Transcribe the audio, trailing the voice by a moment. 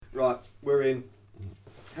Right, we're in.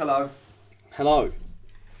 Hello. Hello.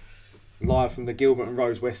 Live from the Gilbert and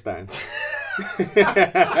Rose West Stand.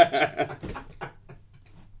 That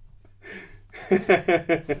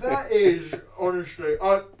is, honestly,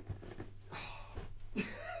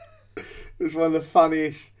 It's one of the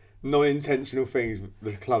funniest non-intentional things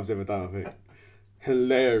the club's ever done, I think.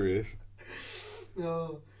 Hilarious.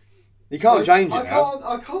 Oh. You can't change it now.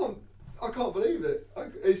 I can't believe it.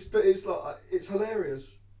 It's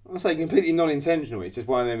hilarious. I say completely non-intentional. It's just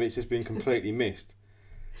one of them. It's just been completely missed.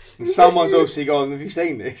 And someone's obviously gone, have you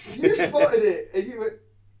seen this? You spotted it, and you went,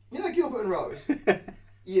 you know Gilbert and Rose?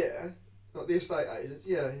 Yeah. Like the estate agents,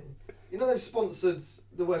 yeah. You know they've sponsored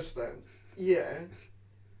the West Stand? Yeah.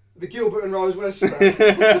 The Gilbert and Rose West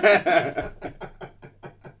Stand.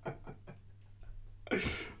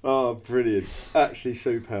 Oh, brilliant. Actually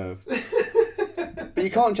superb. But you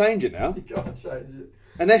can't change it now. You can't change it.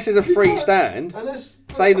 Unless there's a free stand.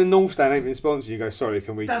 Say the North Stand ain't been sponsored, you go, sorry,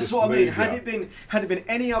 can we That's just what I mean. move Had you? it been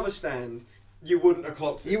any other stand, you wouldn't have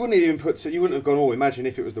clocked it. You wouldn't even you wouldn't have gone, oh, imagine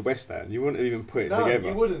if it was the West Stand. You wouldn't have even put it together. No,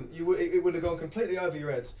 you wouldn't. It would have gone completely over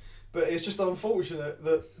your heads. But it's just unfortunate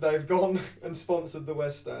that they've gone and sponsored the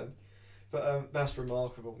West Stand. But that's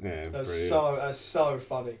remarkable. Yeah, that's so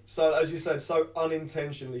funny. So, as you said, so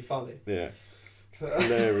unintentionally funny. Yeah.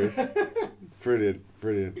 Hilarious.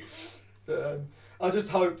 Brilliant. But, I just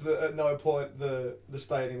hope that at no point the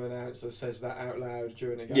stadium announcer says that out loud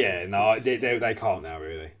during a game. Yeah, no, they can't now,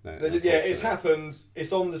 really. It's happened.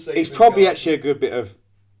 It's on the season. It's probably actually a good bit of...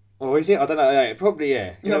 Oh, is it? I don't know. Yeah, probably,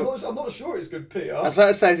 yeah. Yeah, I'm not sure it's good PR. I was about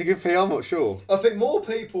to say it's a good PR, I'm not sure. I think more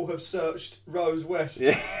people have searched Rose West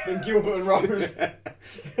than Gilbert and Rose. I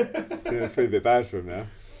feel a bit bad for him now.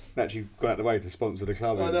 Actually gone out the way to sponsor the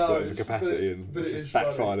club in whatever capacity, and it's just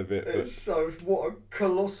backfired a bit. So what a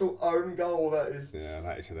colossal own goal that is. Yeah,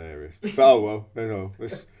 that is hilarious. But oh well,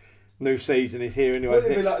 this new season is here anyway.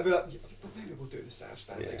 Maybe we'll do the South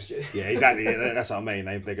Stand next year. Yeah, exactly. Yeah, that's what I mean.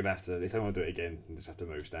 They're going to have to, if they want to do it again, they just have to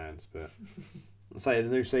move stands. But I'll say the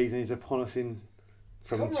new season is upon us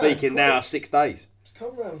from speaking now, 6 days. It's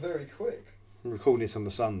come round very quick. We're recording this on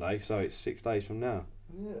the Sunday, so it's 6 days from now.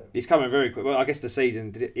 Yeah. It's coming very quick. Well, I guess the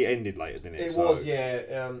season it ended later, didn't it? It was,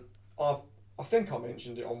 yeah. I think I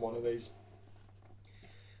mentioned it on one of these.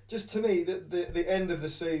 Just to me, the end of the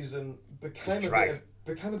season became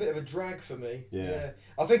a bit of a drag for me. Yeah.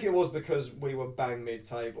 I think it was because we were bang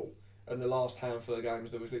mid-table, and the last handful of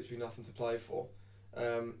games there was literally nothing to play for.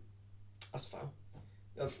 That's a foul.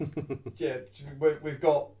 Yeah, we've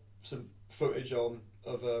got some footage of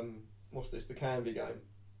what's this? The Canby game,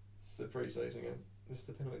 the pre-season game. This is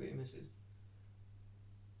the penalty that he misses.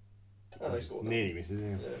 Oh, he scored. Nearly misses,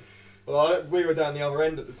 yeah. Well, we were down the other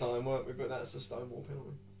end at the time, weren't we? But that's a Stonewall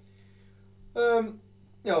penalty.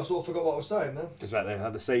 Yeah, I sort of forgot what I was saying now. Just about how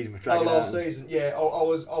the season was dragging last season. Yeah, I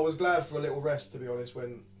was glad for a little rest, to be honest,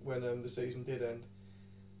 when the season did end.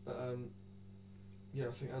 But yeah,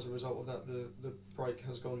 I think as a result of that, the break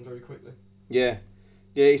has gone very quickly. Yeah,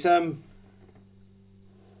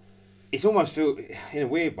 it's almost feel in a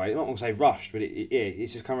weird way. I'm not going to say rushed, but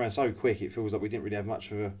it's just come around so quick. It feels like we didn't really have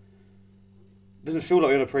much of a. It doesn't feel like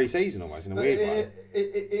we're in a pre-season almost in a weird way.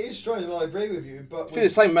 It is strange, and I agree with you. But it's been the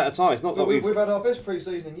same amount of time. It's not but like we've had our best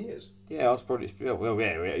pre-season in years. Yeah, I was probably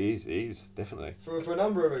it is definitely for a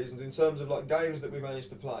number of reasons. In terms of like games that we managed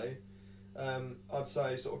to play, I'd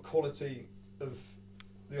say sort of quality of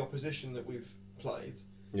the opposition that we've played.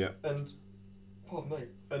 Yeah. And pardon me,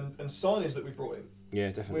 and signings that we brought in. Yeah,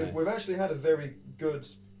 definitely. We've actually had a very good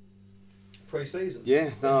pre-season.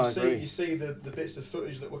 Yeah, no, you see the bits of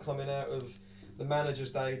footage that were coming out of the manager's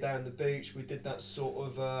day down the beach. We did that sort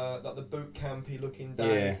of like the boot campy looking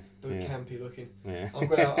day. Campy looking. Yeah. I'm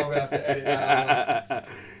gonna have to edit that out.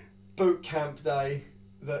 Boot camp day.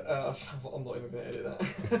 That I'm not even gonna edit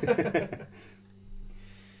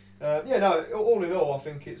that. All in all, I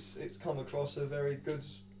think it's come across a very good.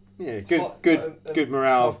 Yeah, good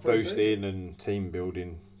morale boosting and team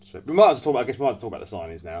building. So we might as well talk about the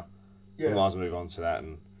signings now. Yeah. We might as well move on to that,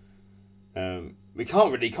 and we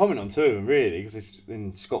can't really comment on two of them really because it's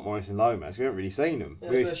in Scott Morris and Lomas. We haven't really seen them.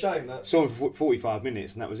 Yeah, it's a shame that. Saw them for 45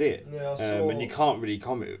 minutes and that was it. Yeah, I saw. And you can't really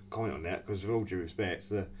comment on that because, with all due respect,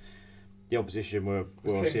 the opposition were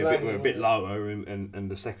obviously a bit lower,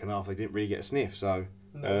 and the second half they didn't really get a sniff. So.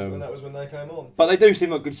 That was when they came on. But they do seem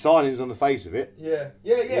like good signings on the face of it. Yeah.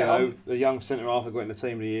 You know, the young centre half that got in the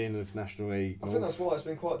team of the year in the National League. I think that's why it's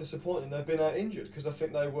been quite disappointing. They've been out injured because I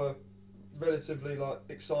think they were relatively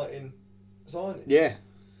exciting signings. Yeah.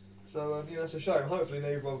 So that's a shame. Hopefully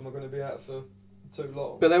neither of them are going to be out for too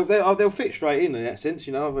long. But they'll fit straight in that sense.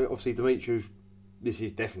 You know, obviously Dimitri, this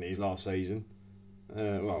is definitely his last season.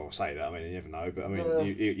 Well, I'll say that. I mean, you never know, but I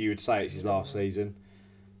mean, you would say it's his last season.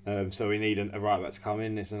 So we need a right back to come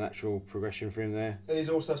in. It's a natural progression for him there. And he's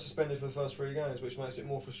also suspended for the first 3 games, which makes it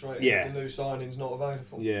more frustrating that the new signing's not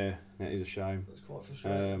available. Yeah, that is a shame. It's quite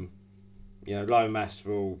frustrating. Lomas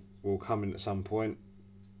will come in at some point.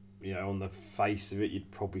 On the face of it, you'd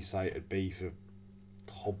probably say it'd be for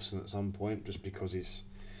Hobson at some point, just because he's...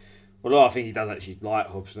 Well, I think he does actually like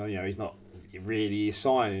Hobson. He's not really a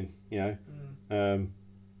signing,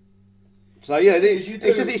 So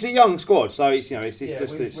it's a young squad, so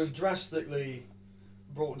we've drastically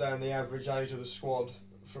brought down the average age of the squad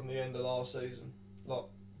from the end of last season, like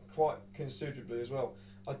quite considerably as well.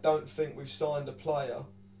 I don't think we've signed a player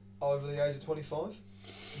over the age of 25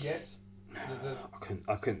 yet.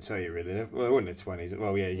 I couldn't tell you really. Well, they weren't in their 20s.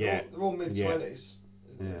 Well, they're all mid-20s.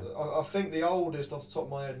 Yeah. I think the oldest off the top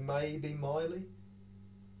of my head may be Miley.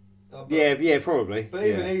 Probably. But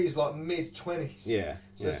even he's like mid-20s. Yeah.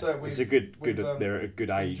 So it's a good. They're at a good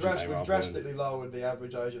age. We've drastically lowered the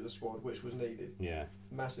average age of the squad, which was needed. Yeah.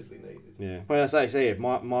 Massively needed. Yeah. Well, as I say,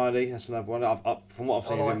 Miley. That's another one. From what I've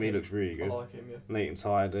seen of him, he looks really good. I like him. Yeah. Neat and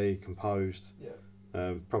tidy, composed.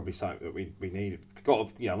 Yeah. Probably something that we needed.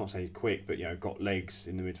 I'm not saying he's quick, but got legs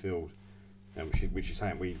in the midfield, which is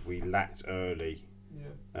something we lacked early.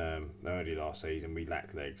 Yeah. Early last season, we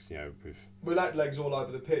lacked legs. We lacked legs all over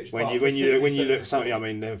the pitch. When you look something, I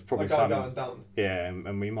mean, there's probably some. And done. Yeah,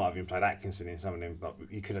 and we might have even played Atkinson in some of them, but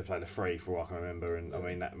you could have played a 3 for all I can remember. And I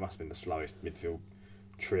mean, that must have been the slowest midfield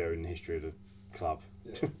trio in the history of the club.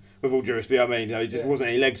 Yeah. With all due respect, I mean, there just wasn't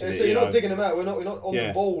any legs in it. So you're not digging them out. We're not on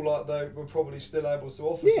the ball like they were probably still able to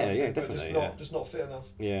offer something. Yeah, definitely. But just not fit enough.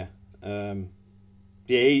 Yeah.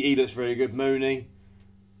 He looks very good. Mooney.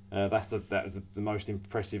 That was the most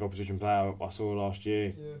impressive opposition player I saw last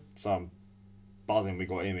year. Yeah. So I'm buzzing we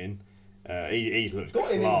got him in. He's looked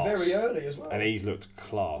got him in very early as well. And he's looked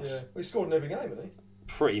class. Yeah, he scored in every game, hasn't he?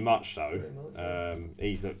 Pretty much so.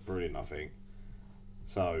 He's looked brilliant, I think.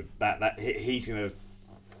 So he's going to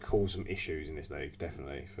cause some issues in this league,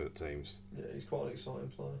 definitely, for the teams. Yeah, he's quite an exciting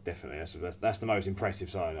player. Definitely, that's the most impressive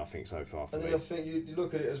signing I think so far for me. And then I think you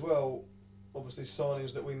look at it as well. Obviously,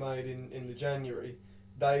 signings that we made in the January,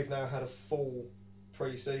 they've now had a full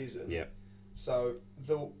pre-season. Yep. So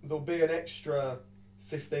there'll be an extra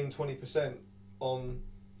 15-20% on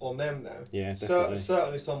them now. Yeah, definitely.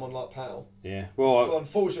 Certainly someone like Powell. Yeah. Well,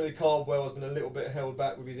 unfortunately, Cardwell has been a little bit held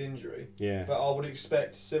back with his injury. Yeah. But I would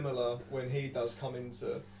expect similar when he does come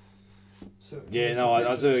into.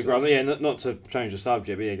 I do agree. Yeah, not to change the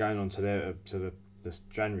subject, but going on to the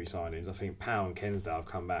January signings, I think Powell and Kensdale have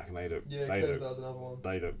come back and they look. Yeah, Kensdale's another one.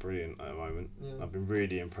 They look brilliant at the moment. Yeah. I've been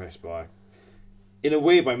really impressed by. In a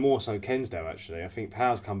weird way, more so Kensdale actually. I think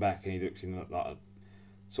Powell's come back and he looks in like a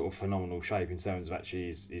sort of phenomenal shape in terms of actually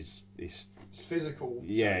his physical.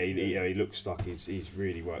 Yeah, he looks like he's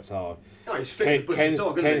really worked hard. No, he's fit as a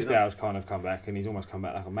dog, Kensdale's kind of come back and he's almost come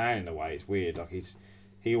back like a man in a way. It's weird. Like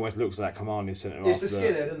he almost looks like commanding centre. It's the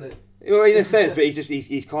skinhead, isn't it? Well, in a sense, but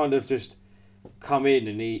he's kind of just come in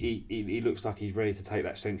and he looks like he's ready to take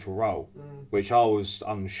that central role, which I was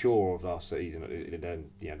unsure of last season.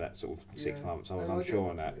 Then that sort of 6 months, I was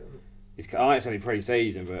unsure on that. I know it's only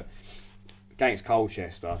pre-season, but against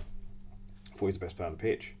Colchester, I thought he was the best player on the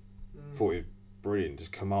pitch. Thought he was brilliant,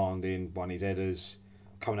 just commanding, won his headers,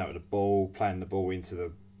 coming out with the ball, playing the ball into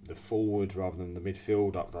the forward rather than the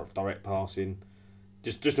midfield, up direct passing.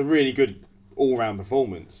 Just a really good all-round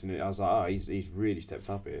performance, and I was like, he's really stepped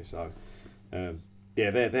up here. So,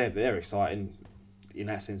 they're exciting in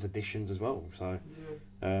that sense, additions as well. So,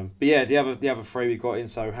 but the other 3 we got in.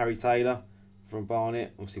 So Harry Taylor from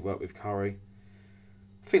Barnet, obviously worked with Curry.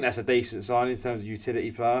 I think that's a decent sign in terms of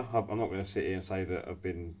utility player. I'm not going to sit here and say that I've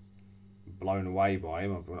been blown away by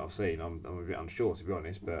him. What I've seen, I'm a bit unsure to be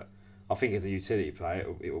honest, but I think as a utility player,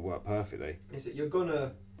 it will work perfectly. Is that you're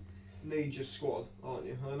gonna need your squad, aren't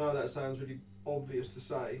you? I know that sounds really obvious to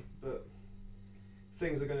say, but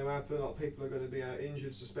things are going to happen. Like people are going to be out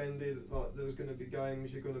injured, suspended. Like there's going to be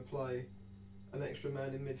games you're going to play an extra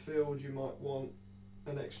man in midfield. You might want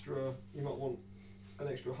an extra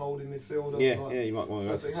holding midfielder. You might want to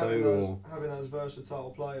go for having those versatile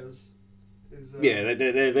players is.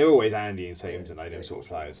 They're always handy in teams, and them sort of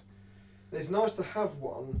players. And it's nice to have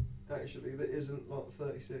one actually that isn't like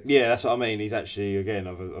 36. Yeah, that's what I mean. He's actually again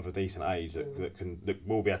of a decent age that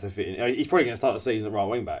will be able to fit in. He's probably going to start the season at right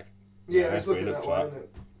wing back. Yeah, it's looking that way, isn't it?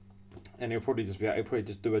 And he'll probably just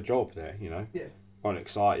do a job there, Yeah. Won't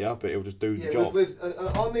excite you, but he'll just do the job. And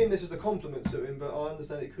I mean this as a compliment to him, but I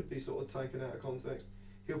understand it could be sort of taken out of context.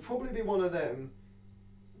 He'll probably be one of them.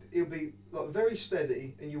 He'll be like very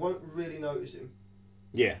steady, and you won't really notice him.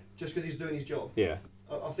 Yeah. Just because he's doing his job. Yeah.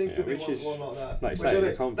 I think he'll be one like that. Like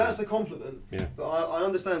say, that's a compliment. Yeah. But I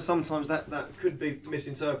understand sometimes that could be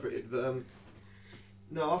misinterpreted. But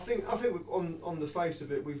no, I think on the face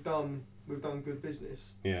of it, we've done good business.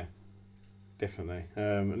 Yeah. Definitely.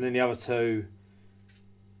 And then the other two.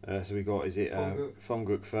 So we got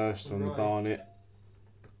Fonguk first on Barnet.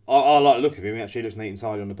 I like the look of him. He actually looks neat and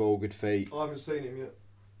tidy on the ball, good feet. I haven't seen him yet.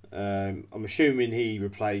 I'm assuming he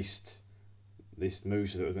replaced this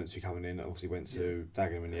Musa that was meant to be coming in. That obviously went to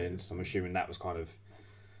Dagenham in the end. So I'm assuming that was kind of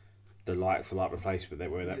the like for like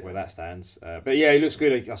replacement where that stands. But yeah, he looks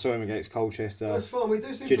good. I saw him against Colchester. That's fine. We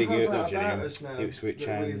do seem to have that about us now. Ipswich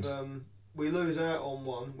and we lose out on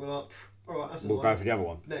one. We're like, all right, that's we'll go for the other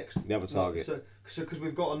one next. The other target. So because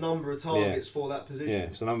we've got a number of targets for that position. Yeah.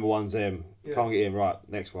 So number one's him. Yeah. Can't get him right.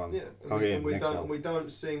 Next one. Yeah. Can't get him. Next one. We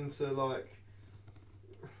don't seem to like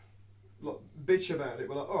bitch about it.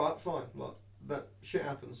 We're like, all right, fine. Like that shit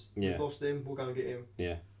happens. Yeah. We've lost him. We'll go and get him.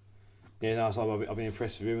 Yeah. Yeah. No, so I've been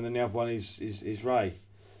impressed with him, and then the other one is Ray.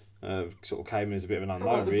 Sort of came in as a bit of an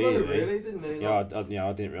unknown, really, didn't he? Yeah,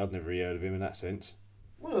 I'd never really heard of him in that sense.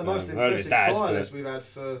 One of the most impressive trialists we've had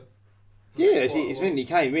for it's when he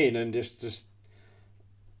came in and just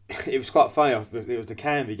it was quite funny. It was the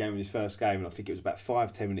Canvey game, his first game, and I think it was about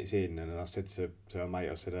 5-10 minutes in, and I said to my mate,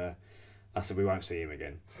 I said we won't see him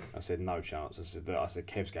again. I said no chance. I said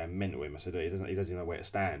Kev's going mental him. I said he doesn't know where to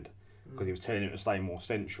stand because he was telling him to stay more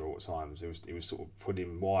central at times. He was sort of putting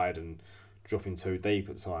him wide and dropping too deep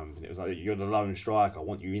at times, and it was like, you're the lone striker, I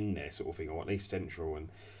want you in there, sort of thing. I want at least central.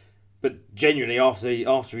 But genuinely after he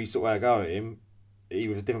sort of had a go at him, he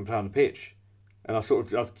was a different player on the pitch. And I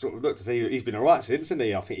sort of looked to see he's been alright since, hasn't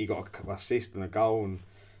he? I think he got an assist and a goal, and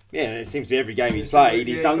it seems to be every game he's played,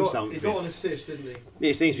 he's done something. He got an assist, didn't he? Yeah,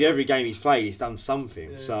 it seems to be every game he's played, he's done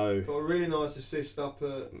something. Yeah, so got a really nice assist up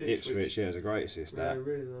at Ipswich. Yeah, it was a great assist. Yeah,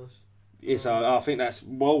 really nice. Yeah, so I think that's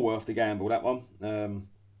well worth the gamble, that one.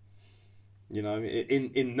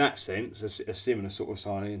 In that sense, a similar sort of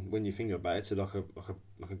signing when you think about it to like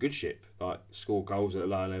a good ship, like score goals at a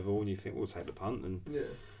lower level, and you think we'll take the punt and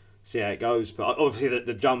see how it goes. But obviously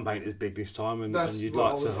the jump ain't as big this time, and you'd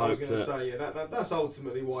like to hope that. That's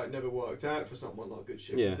ultimately why it never worked out for someone like good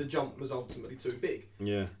ship. Yeah. The jump was ultimately too big.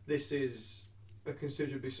 Yeah. This is a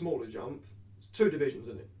considerably smaller jump. It's 2 divisions,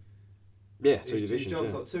 isn't it? Yeah, 2 divisions. He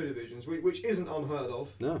jumped up 2 divisions, which isn't unheard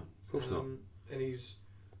of. No, of course not. And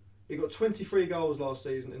he got 23 goals last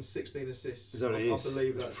season and 16 assists. I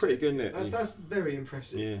believe that's pretty good, isn't it? That's very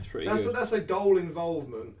impressive. Yeah, it's pretty good. That's a goal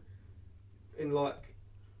involvement in like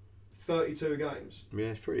 32 games. Yeah,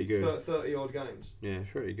 it's pretty good. 30 odd games. Yeah, it's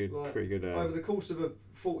pretty good. Like, pretty good. Over the course of a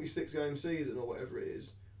 46 game season or whatever it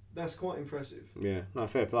is, that's quite impressive. Yeah, no,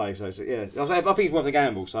 fair play. So yeah, I think it's worth a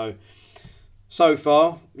gamble. So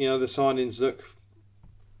far, the signings look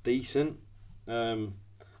decent.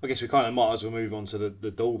 I guess we kind of might as well move on to the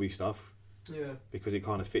Dalby stuff. Yeah. Because it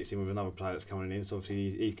kind of fits in with another player that's coming in. So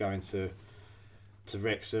obviously he's going to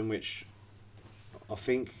Wrexham, which I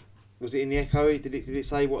think was it in the Echo? Did it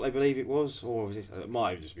say what they believe it was, or was it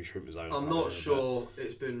might even just be Shrimp Zone? I'm not sure.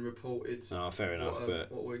 It's been reported. No, fair enough.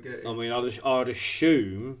 But what we're getting. I mean, I'd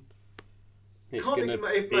assume it's going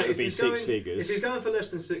to be 6 figures. If he's going for less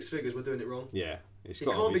than 6 figures, we're doing it wrong. Yeah, he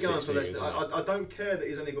can't be going for less than. I don't care that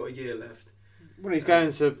he's only got a year left. Well, he's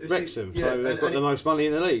going to Wrexham, so they've got the most money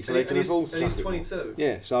in the league, so they can afford to. And he's 22.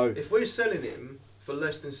 Yeah, so if we're selling him for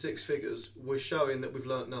less than 6 figures, we're showing that we've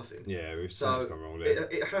learnt nothing. Yeah, we've gone wrong there.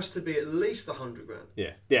 It has to be at least 100 grand.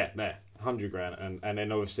 Yeah, there, 100 grand, and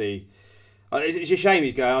then obviously, it's a shame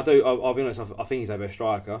he's going. I'll be honest. I think he's our best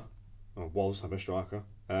striker, or was our best striker.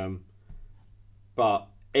 But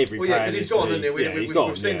every player. Because he's gone, isn't he?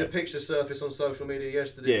 We've seen the picture surface on social media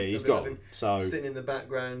yesterday. Yeah, he's gone. So sitting in the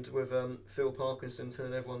background with Phil Parkinson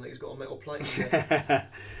telling everyone that he's got a metal plate.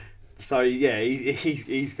 So yeah,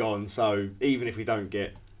 he's gone. So even if we don't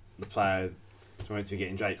get the player we're meant to be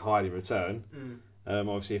getting, Jake Hyde in return,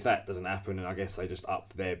 obviously if that doesn't happen, then I guess they just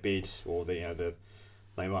up their bid, or they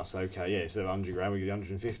might say, okay, yeah, instead of 100 grand, we give you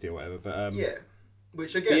 150 or whatever. But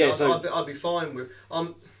which again, I'd be fine with.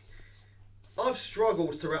 I've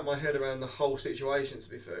struggled to wrap my head around the whole situation, to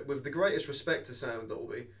be fair. With the greatest respect to Sam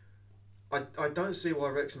Dalby, I don't see why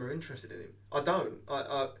Wrexham are interested in him. I don't.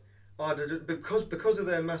 Because of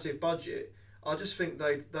their massive budget, I just think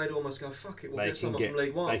they'd almost go, fuck it, we'll get someone from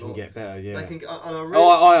League One. They can get better, yeah. They can,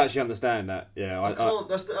 I actually understand that. Yeah, I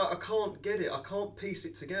can't. I can't get it. I can't piece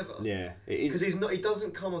it together. Yeah, it is because he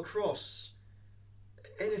doesn't come across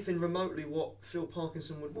anything remotely what Phil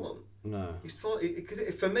Parkinson would want. No, he's fine because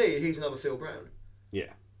for me he's another Phil Brown. Yeah.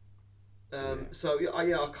 So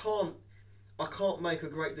I can't make a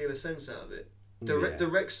great deal of sense out of it. Do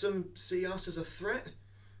Wrexham see us as a threat?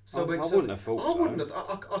 So I wouldn't have thought so. I wouldn't have.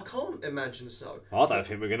 I can't imagine so. I don't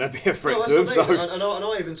think we're going to be a threat to them. So. And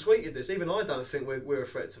I even tweeted this. Even I don't think we're a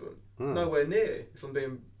threat to them. Nowhere near, if I'm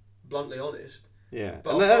being bluntly honest. Yeah.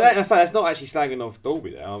 But that's not actually slagging off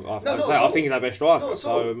Dalby there. I think he's our best striker.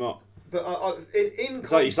 So I'm not. But in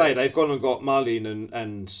it's like you say, they've gone and got Mullin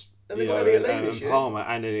and Palmer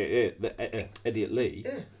and Elliot Lee.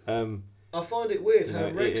 Yeah. I find it weird how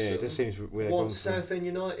Wrexham it just seems weird wants Southend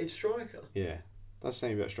United striker. Yeah. Does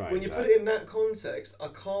seem a bit strange. When you put it in that context, I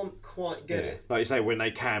can't quite get it. Like you say, when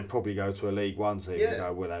they can probably go to a League One team and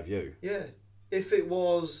go, we'll have you. Yeah. If it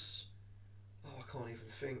was... I can't even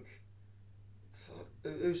think.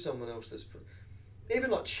 Who's someone else that's...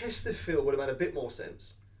 Even like Chesterfield would have made a bit more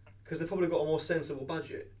sense. Because they've probably got a more sensible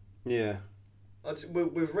budget. Yeah.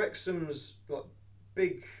 With Wrexham's like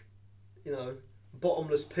big,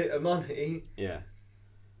 bottomless pit of money... Yeah.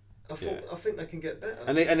 I think they can get better.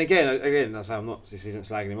 And again, I say this isn't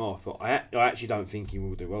slagging him off, but I actually don't think he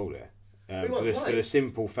will do well there. For the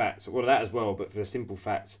simple fact, that as well, but for the simple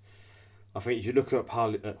fact, I think if you look at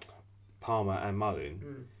Palmer and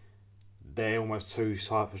Mullin, they're almost two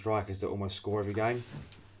type of strikers that almost score every game.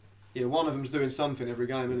 Yeah, one of them's doing something every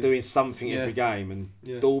game, isn't he? Doing something every game,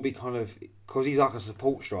 and Dalby kind of, because he's like a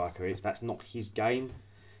support striker, that's not his game.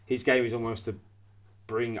 His game is almost to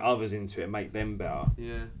bring others into it and make them better.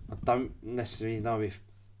 Yeah. I don't necessarily know if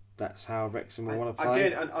that's how Wrexham will want to play.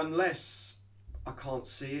 Again, unless I can't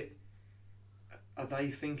see it, are they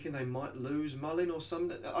thinking they might lose Mullin or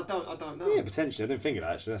something? I don't know. Yeah, potentially. I didn't think of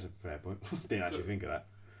that, actually. That's a fair point. Didn't actually think of that.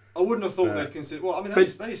 I wouldn't have thought they'd consider... Well, I mean, they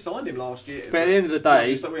just signed him last year. But at the end of the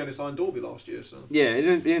day... We only signed Dalby last year, so... Yeah,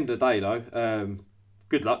 at the end of the day, though,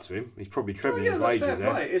 good luck to him. He's probably trebling his wages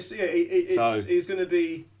there. He's going to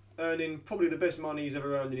be... earning probably the best money he's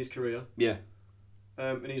ever earned in his career. Yeah.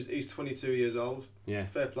 And he's 22 years old. Yeah.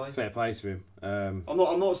 Fair play. Fair play to him. I'm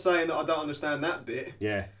not saying that I don't understand that bit.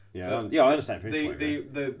 Yeah. I understand.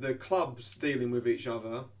 The clubs dealing with each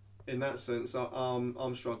other in that sense,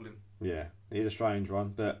 I'm struggling. Yeah, he's a strange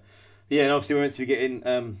one, but and obviously we're meant to be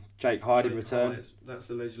getting Jake Hyde in return. That's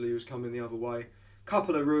allegedly who's coming the other way.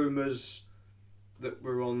 Couple of rumours that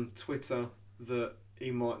were on Twitter that he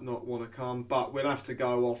might not want to come, but we'll have to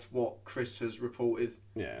go off what Chris has reported.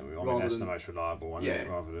 Yeah, that's the most reliable one,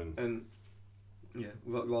 rather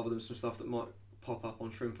than some stuff that might pop up on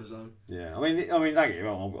Shrimper Zone. Yeah, I mean, don't get me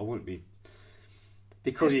wrong, I wouldn't be,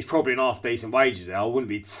 because he's probably on half decent wages there. I wouldn't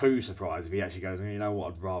be too surprised if he actually goes, you know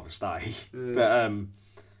what, I'd rather stay. Yeah. But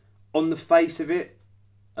on the face of it,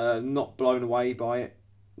 not blown away by it.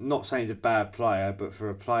 Not saying he's a bad player, but for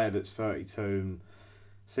a player that's 32 and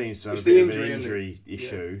seems to have a bit of an injury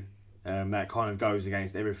issue. That kind of goes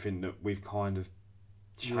against everything that we've kind of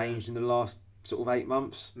changed in the last sort of 8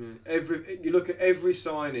 months. Yeah. You look at every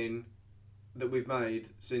signing that we've made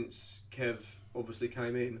since Kev obviously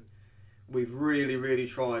came in, we've really, really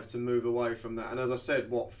tried to move away from that. And as I said,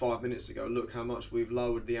 5 minutes ago, look how much we've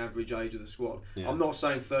lowered the average age of the squad. Yeah. I'm not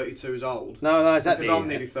saying 32 is old. No, exactly. Because I'm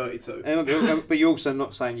nearly 32. But you're also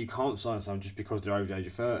not saying you can't sign someone just because they're over the age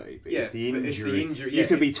of 30. But it's the injury. You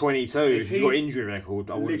could be 22 if you've got injury record.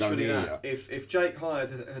 I wouldn't go near you. If Jake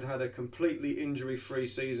Hyde had a completely injury-free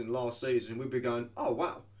season last season, we'd be going, oh,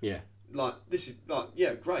 wow. Yeah. This is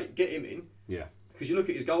great, get him in. Yeah. Because you look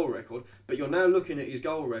at his goal record, but you're now looking at his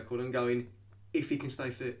goal record and going, if he can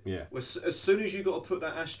stay fit. Yeah. As soon as you've got to put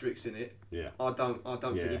that asterisk in it, I don't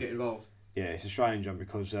think you get involved. Yeah, it's a strange one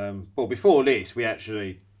because, before this, we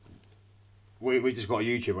actually, we just got a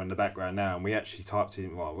YouTuber in the background now, and we actually typed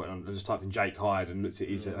in, I just typed in Jake Hyde and looked at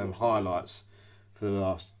his highlights for the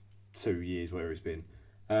last 2 years, whatever it's been.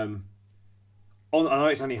 I know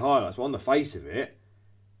it's only highlights, but on the face of it,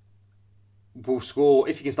 we'll score,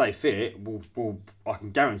 if he can stay fit, I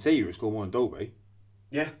can guarantee you he'll score more than Dalby.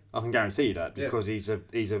 Yeah, I can guarantee you that because he's a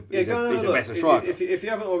better striker. If you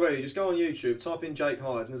haven't already, just go on YouTube, type in Jake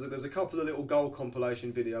Hyde, and there's a couple of little goal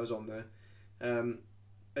compilation videos on there, and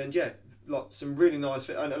like some really nice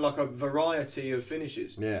and like a variety of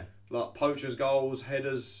finishes. Yeah, like poachers' goals,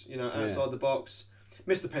 headers, outside the box.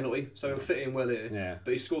 Missed the penalty, so he'll fit in well here. Yeah,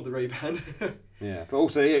 but he scored the rebound. Yeah, but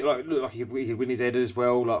also looked like he could win his header as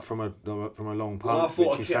well, like from a long punt. Well, I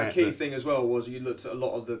thought a key thing as well was you looked at a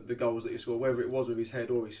lot of the goals that he scored, whether it was with his head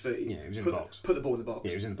or his feet. Yeah, he was in the box. Put the ball in the box. Yeah,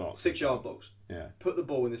 he was in the box. 6-yard box. Yeah. Put the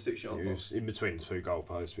ball in the 6-yard box. He was in between the 2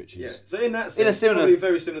 goalposts, which is... So in that sense, probably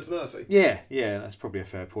very similar to Murphy. Yeah, that's probably a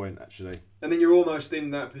fair point, actually. And then you're almost in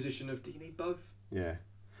that position of, do you need both? Yeah.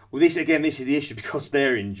 Well, this is the issue because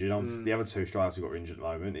they're injured. The other two strikers who got injured at the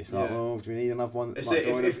moment. It's like, well, do we need another one?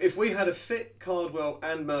 If we had a fit Cardwell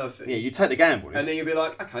and Murphy, you take the gamble, and then you'd be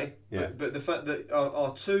like, okay, but the fact that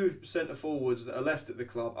our two centre forwards that are left at the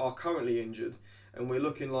club are currently injured, and we're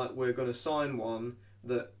looking like we're going to sign one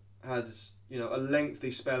that had a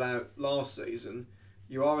lengthy spell out last season.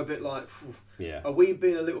 You are a bit like, are we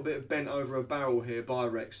being a little bit bent over a barrel here by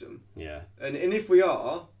Wrexham? Yeah. And if we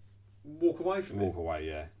are, walk away from it. Walk away,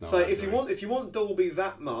 yeah. No, so if you want Dalby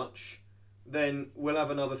that much, then we'll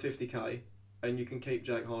have another 50k, and you can keep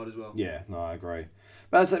Jake Hyde as well. Yeah, no, I agree.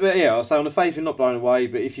 But yeah, I'll say on the face we're not blown away,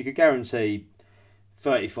 but if you could guarantee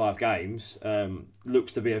 35 games,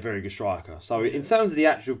 looks to be a very good striker. So in terms of the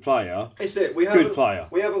actual player, good player.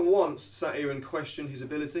 We haven't once sat here and questioned his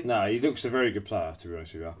ability. No, he looks a very good player, to be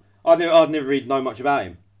honest with you. I'd never really know much about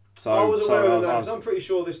him. So I was aware of that because I'm pretty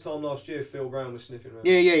sure this time last year Phil Brown was sniffing around.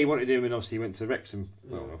 Yeah, he wanted him, and obviously he went to Wrexham.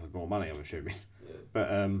 Well, offered more money, I'm assuming. Yeah.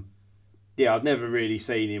 But I've never really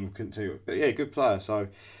seen him. But yeah, good player. So,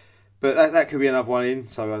 but that could be another one in.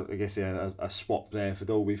 So I guess a swap there for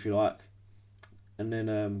Dalby if you like. And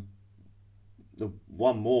then the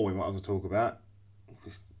one more we might have to talk about,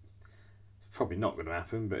 it's probably not going to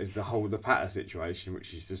happen, but it's the Patter situation,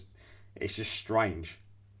 which is just strange,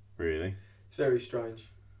 really. It's very strange.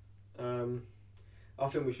 I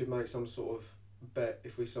think we should make some sort of bet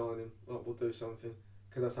if we sign him. Like we'll do something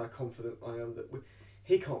because that's how confident I am that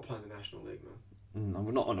he can't play in the National League, man. And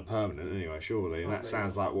we're not on a permanent anyway, surely. And that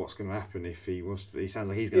sounds like what's going to happen if he was. He sounds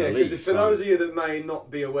like he's going to leave. Yeah, because for those of you that may not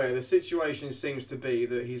be aware, the situation seems to be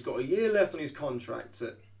that he's got a year left on his contract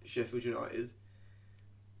at Sheffield United.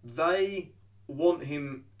 They want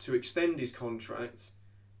him to extend his contract,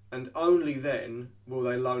 and only then will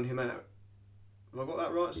they loan him out. Have I got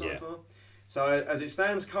that right so far? So as it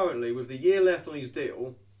stands currently, with the year left on his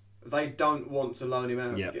deal, they don't want to loan him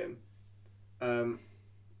out again.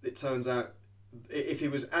 It turns out, if he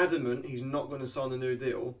was adamant he's not going to sign a new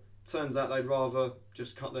deal, turns out they'd rather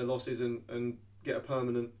just cut their losses and get a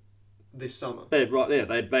permanent this summer. They'd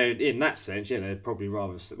in that sense, they'd probably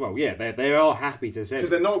rather. Well, yeah, they are happy to say because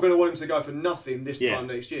they're not going to want him to go for nothing this time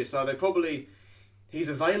next year. So he's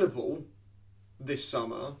available this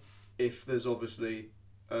summer if there's obviously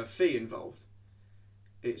a fee involved.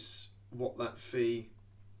 It's what that fee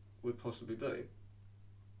would possibly be.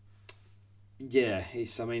 Yeah,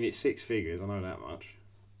 it's 6 figures, I know that much.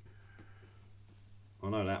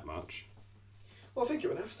 Well, I think it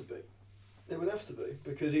would have to be. It would have to be,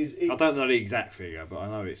 because I don't know the exact figure, but I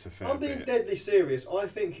know it's a fair bit. I'm being deadly serious. I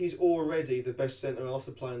think he's already the best centre-half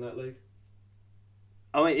to play in that league.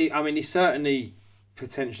 I mean, he's certainly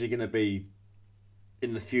potentially going to be,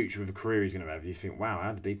 in the future with the career he's going to have, you think, wow,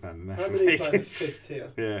 how did he play in the National League? How did he play in 5th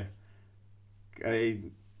tier? Yeah.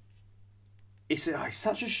 It's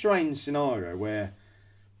such a strange scenario where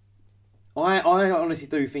I honestly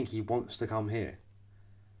do think he wants to come here.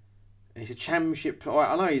 And he's a championship player.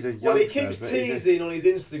 I know he's a youngster. Well, he keeps teasing on his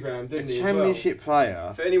Instagram, didn't he? A championship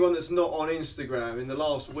player. For anyone that's not on Instagram, in the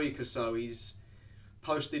last week or so, he's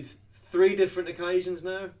posted 3 different occasions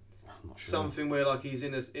now. I'm not sure. Something where like he's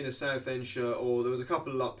in a Southend shirt, or there was a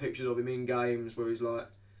couple of like pictures of him in games where he's like,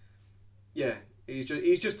 he's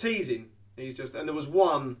just teasing. And there was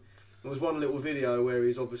one little video where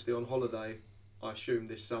he's obviously on holiday, I assume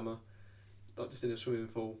this summer, like just in a swimming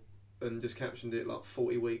pool, and just captioned it like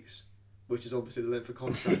 40 weeks, which is obviously the length of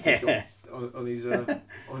contract he's got on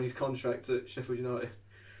his contract at Sheffield United.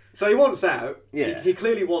 So he wants out. Yeah. He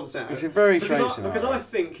clearly wants out. It's a very strange scenario. Because I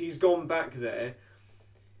think he's gone back there.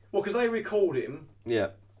 Well, because they recalled him. Yeah.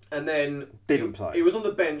 And then didn't play. He was on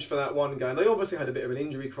the bench for that one game. They obviously had a bit of an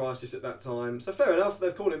injury crisis at that time. So fair enough,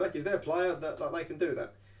 they've called him back. He's their player. That they can do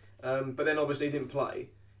that. But then obviously he didn't play.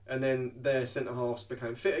 And then their centre-halves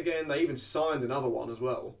became fit again. They even signed another one as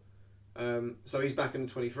well. So he's back in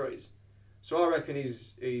the 23s. So I reckon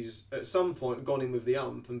he's at some point gone in with the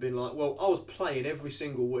ump and been like, well, I was playing every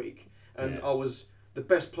single week. And I was the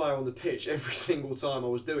best player on the pitch every single time I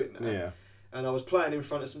was doing that. Yeah. And I was playing in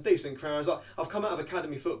front of some decent crowds. Like, I've come out of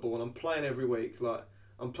academy football and I'm playing every week. Like,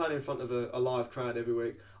 I'm playing in front of a live crowd every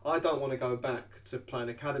week. I don't want to go back to playing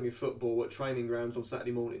academy football at training grounds on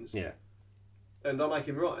Saturday mornings. Yeah. And I make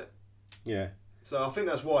him right. Yeah. So I think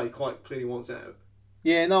that's why he quite clearly wants out.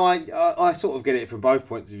 Yeah, no, I sort of get it from both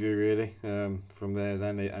points of view, really. From theirs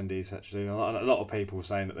and his, actually. A lot of people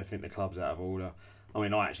saying that they think the club's out of order. I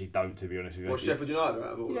mean, I actually don't, to be honest with you. What, Sheffield United are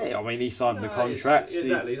out of order? Yeah, I mean, he signed the contract.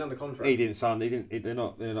 Exactly, he's under contract. He didn't sign. They're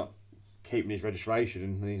not keeping his registration,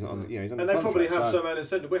 and he's not. He's on and the they probably contract, have some man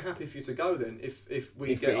incentive. We're happy for you to go then if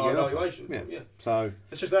we get our evaluation. Yeah. So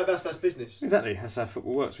it's just that's business. Exactly. That's how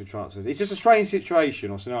football works with transfers. It's just a strange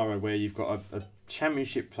situation or scenario where you've got a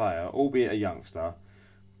championship player, albeit a youngster,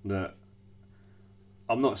 that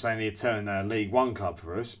I'm not saying he'd turn down a League One club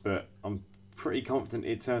for us, but I'm pretty confident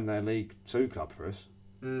he'd turn down a League Two club for us.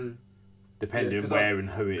 Depending on where and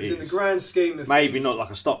who it is. In the grand scheme of maybe things, not like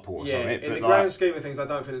a Stockport or something. In the grand scheme of things, I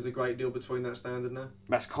don't think there's a great deal between that standard now.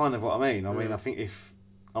 That's kind of what I mean. I mean, I think if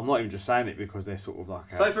I'm not even just saying it because they're sort of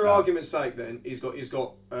like. Say for argument's sake, then he's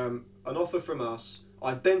got an offer from us,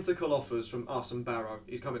 identical offers from us and Barrow.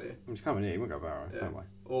 He's coming here. He's coming here. He won't go Barrow. Yeah. No way.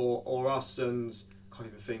 Or us and can't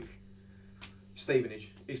even think.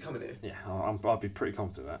 Stevenage. He's coming here. Yeah, I'd be pretty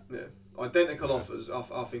confident of that. Yeah. Identical offers, I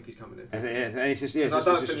think he's coming in. It's just, I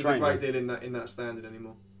don't think there's a great deal in that standard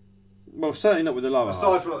anymore. Well, certainly not with the lower half.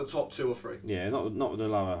 Aside from like the top 2 or 3. Yeah, not with the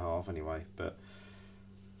lower half anyway. But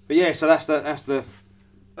yeah, so that's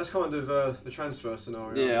kind of the transfer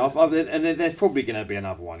scenario. Yeah, and there's probably going to be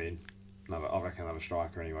another one in. I reckon another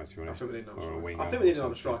striker anyway. To be honest, I think we need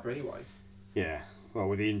another striker anyway. Yeah, well,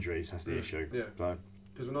 with the injuries, that's the issue. Yeah,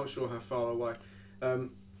 because we're not sure how far away.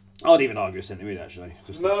 I'd even argue a centre mid actually.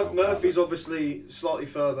 Murphy's obviously slightly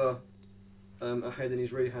further ahead in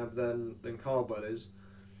his rehab than Cardwell is,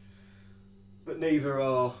 but neither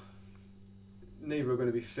are going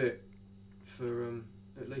to be fit for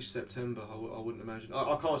at least September. I wouldn't imagine.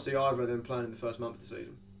 I can't see either of them playing in the first month of the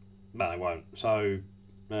season. No, they won't. So,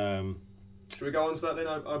 should we go on to that then?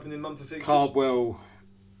 Opening month of fixtures. Cardwell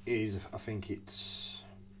is, I think it's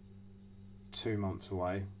 2 months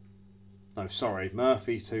away. No, sorry,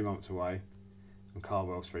 Murphy's 2 months away, and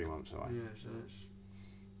Cardwell's 3 months away. Yeah, so it's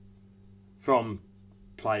from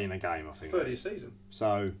playing a game, I think. 30th season.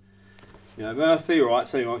 So, Murphy, all right,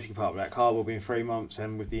 2 months you can part with that. Cardwell being 3 months,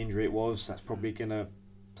 and with the injury it was, that's probably going to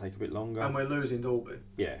take a bit longer. And we're losing Dalby.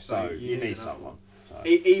 Yeah, so you need someone. So.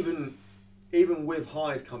 Even with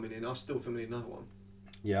Hyde coming in, I still think we need another one.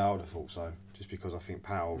 Yeah, I would have thought so. Just because I think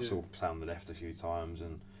Powell sort of sat on the left a few times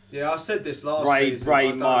and. Yeah, I said this last season.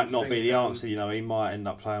 Ray might not be the answer. He might end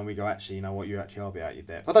up playing. We go, actually, you know what? You actually are a bit out your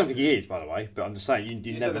depth. I don't think he is, by the way. But I'm just saying,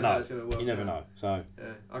 you never know. You never know. So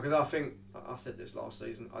yeah, because I think I said this last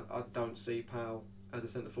season. I don't see Powell as a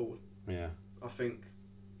centre forward. Yeah, I think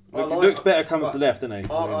he looks better coming to the left, doesn't he?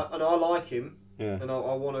 And I like him. Yeah, and I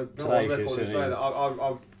want to go on record and say that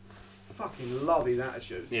I fucking love his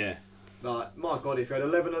attitude. Yeah, like my God, if you had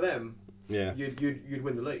 11 of them, you'd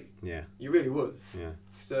win the league. Yeah, you really would. Yeah.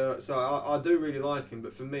 So I do really like him,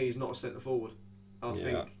 but for me, he's not a centre forward. I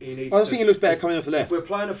think he needs. I just think he looks better coming off the left. If we're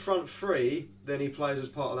playing a front three, then he plays as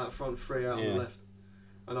part of that front three out on the left,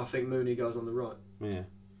 and I think Mooney goes on the right. Yeah.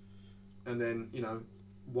 And then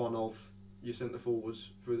one of your centre forwards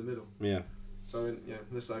through the middle. Yeah. So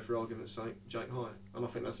let's say for argument's sake, Jake Hyde, and I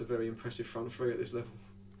think that's a very impressive front three at this level.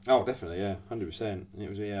 Oh, definitely, yeah, 100%. It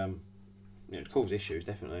was it caused issues,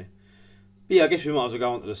 definitely. But yeah, I guess we might as well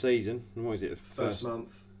go on to the season. What is it? First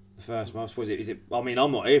month. The first month. What is it? Is it? I mean,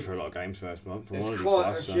 I'm not here for a lot of games first month. It's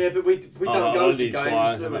quite but we don't go to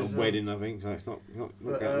games. I'm at a wedding, I think, so it's not going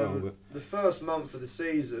well. But the first month of the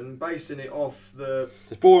season, basing it off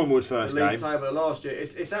it's Bournemouth first league game. Table of last year.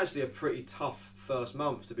 It's actually a pretty tough first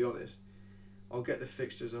month, to be honest. I'll get the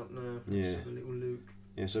fixtures up now. Yeah. Let's have a little look.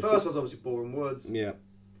 Yeah. So first one's obviously Boreham Woods. Yeah.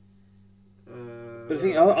 But the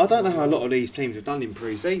thing, I don't know how a lot of these teams have done in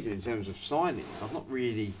pre-season in terms of signings. I've not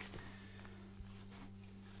really.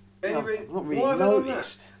 Not really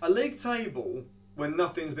noticed. A league table, when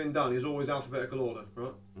nothing's been done, is always alphabetical order,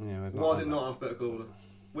 right? Yeah. Why is it not alphabetical order?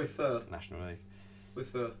 We're third. National League. We're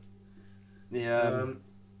third. Yeah.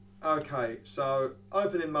 Okay, so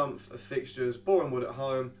opening month of fixtures: Boreham Wood at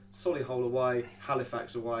home, Solihull away,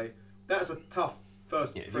 Halifax away. That's a tough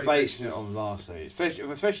first. Yeah, if you're basing it on last season,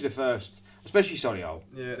 especially the first, especially Solihull.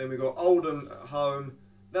 Yeah. Then we've got Oldham at home.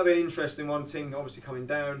 That'll be an interesting one. Ting obviously coming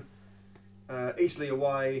down. Eastleigh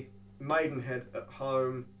away, Maidenhead at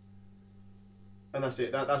home, and that's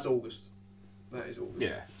it. That's August. That is August.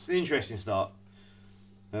 Yeah, it's an interesting start.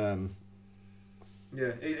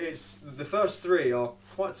 Yeah, it's the first three are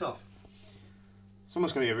quite tough. It's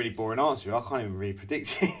almost going to be a really boring answer. I can't even really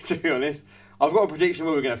predict it, to be honest. I've got a prediction of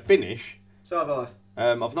where we're going to finish. So have I.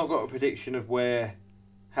 I've not got a prediction of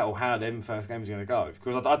how them first games are going to go,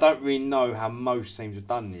 because I don't really know how most teams have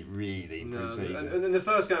done it really in pre-season. And then the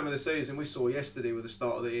first game of the season we saw yesterday with the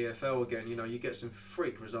start of the EFL again. You get some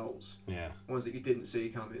freak results. Yeah. Ones that you didn't see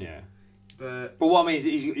coming. Yeah. But what I mean is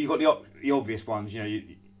you've got the obvious ones.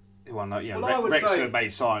 Well, no, Wrexham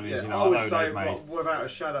made signings. I would say, without a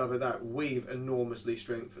shadow of a doubt, we've enormously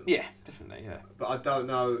strengthened. Yeah, definitely, yeah. But I don't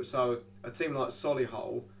know. So a team like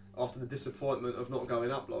Solihull, after the disappointment of not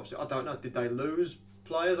going up last year, I don't know. Did they lose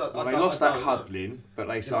players? They lost that Hudlin, but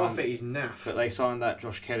they signed. I think he's naff. But they signed that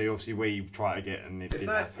Josh Kelly. Obviously, we try to get, and if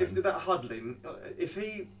that Hudlin, if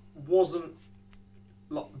he wasn't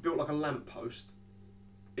built like a lamppost,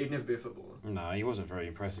 he'd never be a footballer. No, he wasn't very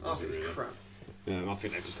impressive. I think he's crap. I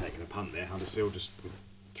think they're just taking a punt there. Huddersfield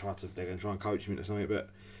they're going to try and coach him into something, but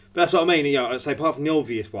that's what I mean. I'd say apart from the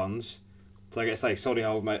obvious ones, so I guess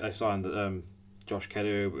Solihull, mate, they signed Josh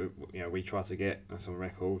Kelly. We try to get that's on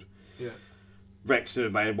record. Yeah.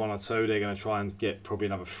 Wrexham made 1 or 2. They're going to try and get probably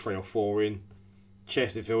another 3 or 4 in.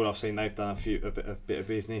 Chesterfield, I've seen they've done a bit of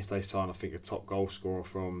business. They signed, I think, a top goal scorer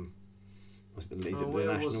from. Was it the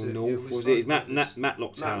National North? Was it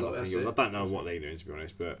Matlock Town? I think it was. I don't know what they're doing, to be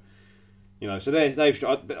honest, but. So they've.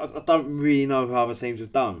 I don't really know how other teams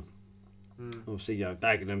have done. Obviously,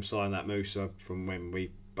 Dagenham signed that Musa from when we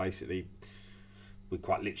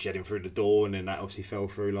quite literally had him through the door, and then that obviously fell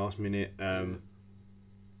through last minute. So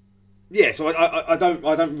I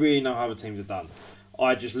don't really know how other teams have done.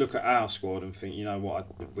 I just look at our squad and think,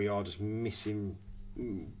 we are just missing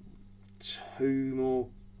 2 more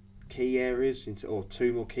key areas or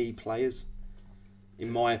 2 more key players, in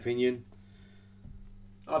my opinion.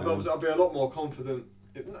 I'd be a lot more confident.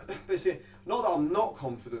 Not that I'm not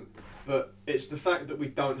confident, but it's the fact that we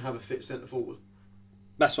don't have a fit centre forward.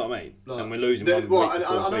 That's what I mean. And we're losing one week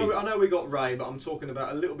I know we got Ray, but I'm talking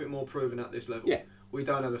about a little bit more proven at this level. Yeah. We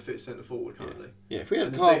don't have a fit centre forward currently. Yeah, if we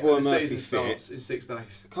had Carboy and Murphy fit, starts in 6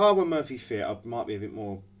 days. Carboy and Murphy fit, I might be a bit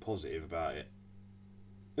more positive about it.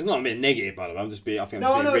 It's not a bit negative, by the way. I'm just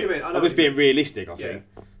being realistic. I think.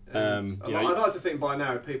 I'd like to think by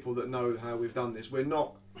now, people that know how we've done this, we're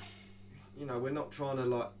not trying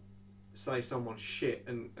to say someone's shit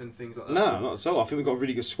and things like that. No, not at all. I think we've got a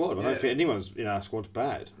really good squad. I don't think anyone's in our squad's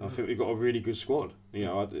bad. I think we've got a really good squad.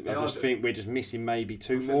 I just think we're just missing maybe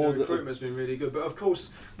 2 more. The recruitment's been really good, but of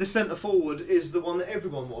course the centre forward is the one that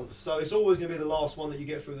everyone wants. So it's always going to be the last one that you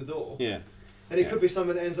get through the door. Yeah, and it could be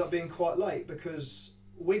something that ends up being quite late because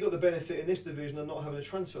we got the benefit in this division of not having a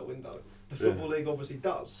transfer window. The Football League obviously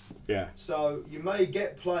does. Yeah. So you may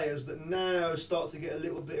get players that now start to get a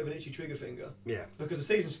little bit of an itchy trigger finger. Yeah. Because the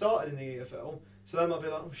season started in the EFL, so they might be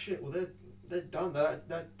like, oh shit, well they're done.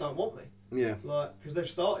 They don't want me. Yeah. Because they've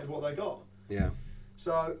started what they got. Yeah.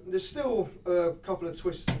 So there's still a couple of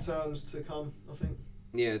twists and turns to come, I think.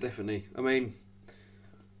 Yeah, definitely. I mean,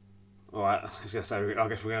 all right. I guess we're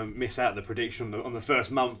going to miss out the prediction on the first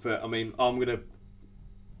month, but I mean,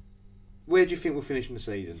 where do you think we'll finish in the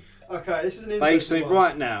season? Okay, this is an interesting one.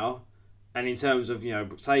 Right now, and in terms of,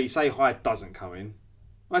 say Hyde doesn't come in.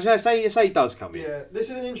 Actually, say he does come in. Yeah, this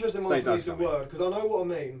is an interesting one for me to word, because I know what I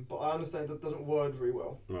mean, but I understand that doesn't word very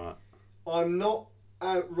well. Right. I'm not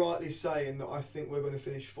outrightly saying that I think we're going to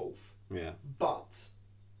finish 4th. Yeah. But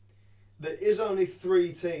there is only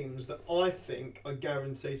 3 teams that I think are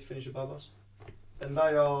guaranteed to finish above us. And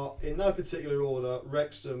they are, in no particular order,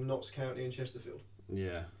 Wrexham, Notts County and Chesterfield.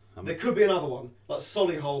 Yeah. There could be another one, like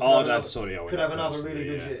Solihull could have another really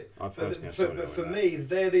good year. But for me,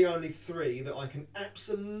 they're the only 3 that I can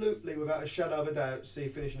absolutely, without a shadow of a doubt, see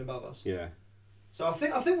finishing above us. Yeah. So I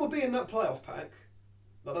think we'll be in that playoff pack,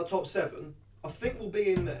 like that top 7. I think we'll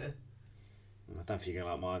be in there. I don't think you're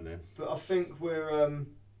going to like mine then. But I think we're.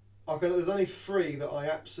 There's only 3 that I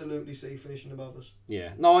absolutely see finishing above us.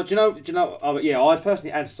 Yeah. No, do you know? I'd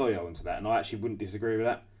personally add Solihull into that, and I actually wouldn't disagree with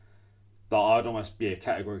that. But I'd almost be a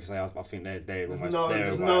category say I think they're almost there.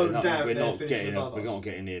 There's no doubt we're not getting above us. We're not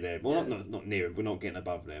getting near there. Well, not near it. We're not getting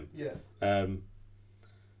above them. Yeah.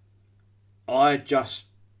 I just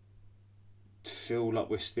feel like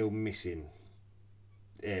we're still missing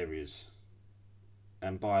areas,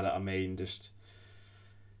 and by that I mean just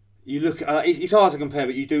you look. It's hard to compare,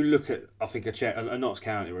 but you do look at I think a Notts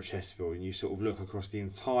County or a Chesterfield, and you sort of look across the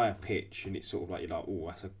entire pitch, and it's sort of like you're like, oh,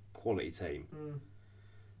 that's a quality team.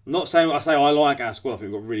 I'm not saying I like our squad. I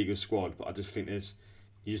think we've got a really good squad, but I just think you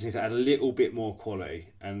just need to add a little bit more quality,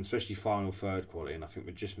 and especially final third quality. And I think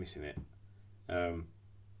we're just missing it.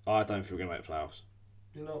 I don't think we're going to make the playoffs.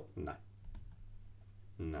 You're not?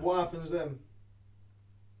 No. What happens then?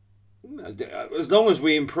 As long as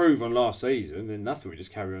we improve on last season, then nothing. We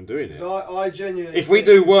just carry on doing it. So I genuinely. If we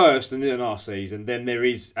do worse than last season, then there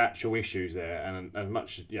is actual issues there, and as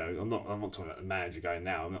much I'm not talking about the manager going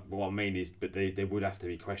now. But what I mean is, but there would have to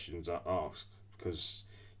be questions asked because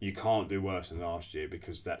you can't do worse than last year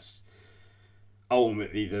because that's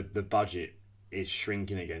ultimately the budget is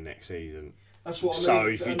shrinking again next season. That's what I mean. So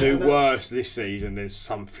if you do worse this season, there's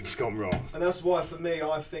something's gone wrong. And that's why, for me,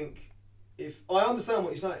 I think if I understand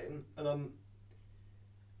what you're saying,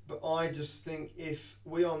 but I just think if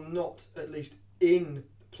we are not at least in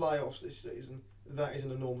the playoffs this season, that is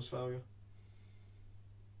an enormous failure.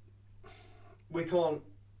 We can't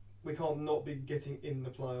not be getting in the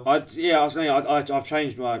playoffs. I've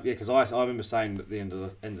changed my because I remember saying at the end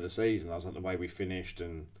of the season, I was like, the way we finished,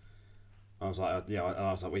 and I was like,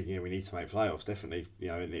 we need to make playoffs definitely.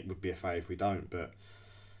 And it would be a failure if we don't. But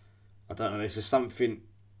I don't know. There's just something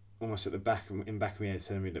almost at the back of my head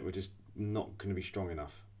telling me that we're just not going to be strong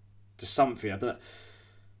enough. Just something. I don't.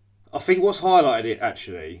 I think what's highlighted it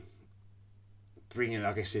actually, bringing,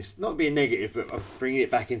 I guess it's not being negative, but bringing it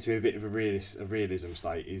back into a bit of a realism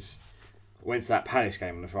state is went to that Palace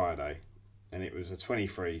game on the Friday, and it was a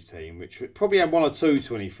 23s team, which probably had one or two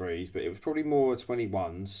 23s, but it was probably more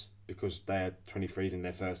 21s because they had 23s in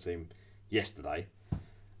their first team yesterday.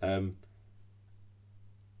 They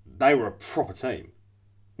were a proper team.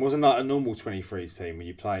 It wasn't like a normal 23s team when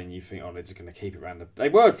you play and you think, they're just going to keep it around. They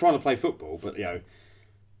were trying to play football, but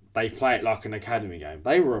they play it like an academy game.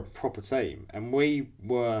 They were a proper team, and we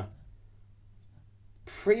were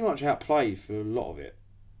pretty much outplayed for a lot of it,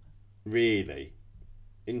 really,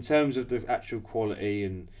 in terms of the actual quality.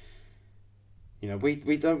 And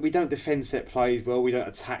we don't defend set plays well. We don't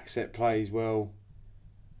attack set plays well,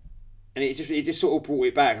 and it just sort of brought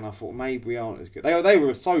it back. And I thought maybe we aren't as good. They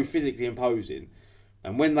were so physically imposing,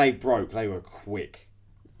 and when they broke, they were quick.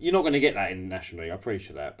 You're not going to get that in the National League, I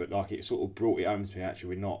appreciate that, but it sort of brought it home to me, actually,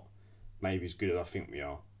 we're not maybe as good as I think we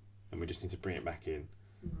are, and we just need to bring it back in.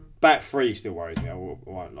 Mm-hmm. Back three still worries me, I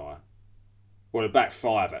won't lie. Well, the back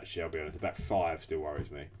five, actually, I'll be honest, the back five still worries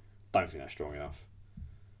me. Don't think that's strong enough.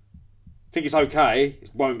 I think it's okay.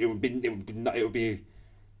 They'll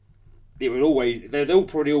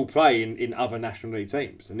probably all play in other National League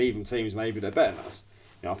teams, and even teams maybe they're better than us.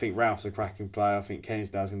 I think Ralph's a cracking player. I think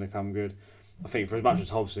Kensdale's going to come good. I think for as much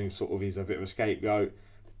as Hobson sort of is a bit of a scapegoat,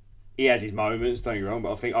 he has his moments, don't get me wrong,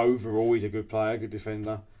 but I think overall he's a good player, good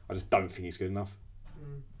defender. I just don't think he's good enough.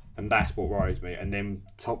 Mm. And that's what worries me. And then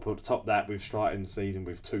top that, with starting the season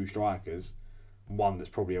with two strikers, one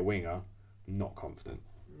that's probably a winger, I'm not confident.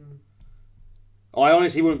 Mm. I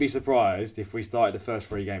honestly wouldn't be surprised if we started the first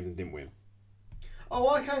 3 games and didn't win. Oh,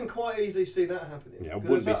 I can quite easily see that happening. Yeah, I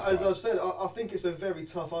wouldn't be surprised. As I've said, I think it's a very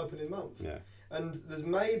tough opening month. Yeah. And there's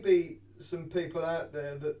maybe some people out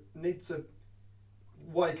there that need to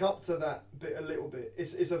wake up to that bit a little bit.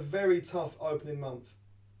 It's a very tough opening month.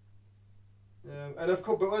 And of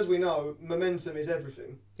course, but as we know, momentum is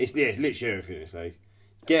everything. It's literally everything. It's like,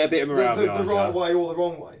 get a bit of morale behind you. The right way or the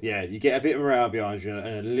wrong way. Yeah, you get a bit of morale behind you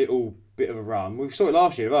and a little bit of a run. We saw it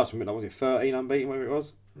last year with us. Was it 13 unbeaten, whatever it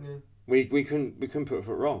was? Yeah. We couldn't put a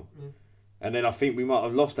foot wrong. Yeah. And then I think we might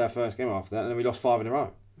have lost our first game after that, and then we lost 5 in a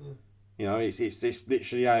row. Yeah. It's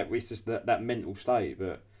literally it's just that mental state.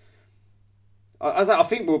 But I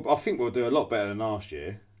think we'll do a lot better than last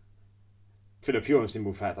year. For the pure and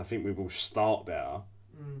simple fact, I think we will start better.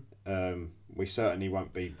 We certainly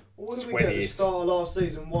won't be. What did we get at the start of last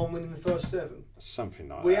season? 1 win in the first 7. Something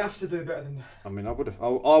like we that. We have to do better than that. I mean, I would have.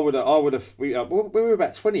 We were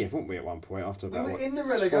about 20th, weren't we, at one point? After about we were in the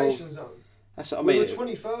relegation 12? Zone. That's what I mean. We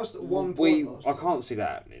were 21st at 1 point. I can't see that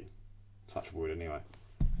happening. Touch wood, anyway.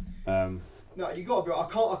 No, you got to be.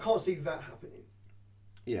 I can't see that happening.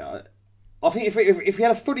 Yeah, I think if we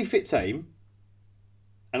had a fully fit team,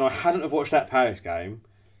 and I hadn't have watched that Palace game,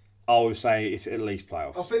 I would say it's at least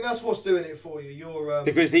playoffs. I think that's what's doing it for you. You're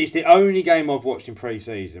because it's the only game I've watched in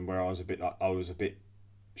pre-season where I was a bit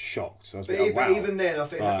shocked. So I was but even then, I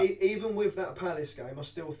think even with that Palace game, I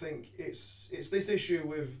still think it's this issue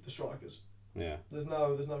with the strikers. Yeah. There's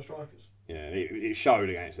no strikers. Yeah, it showed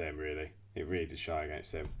against them, really. It really did show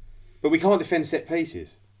against them. But we can't defend set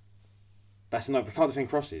pieces. We can't defend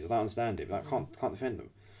crosses. I don't understand it. But I can't defend them.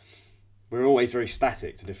 We're always very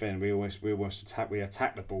static to defend. We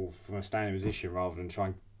attack the ball from a standing position rather than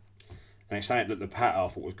trying. And it's something that the Pat I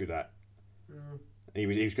thought was good at. Mm. He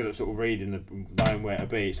was good at sort of reading knowing where to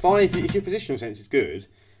be. It's fine if your positional sense is good.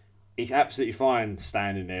 It's absolutely fine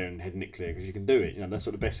standing there and heading it clear because you can do it. That's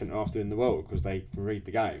what the best centre halves do in the world because they can read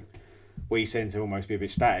the game. We tend to almost be a bit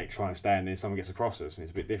static, try and stand there, someone gets across us, and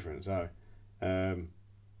it's a bit different. So, I'm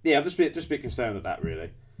just a bit concerned at that,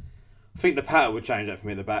 really. I think the pattern would change that for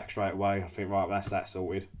me at the back straight away. I think, right, that's that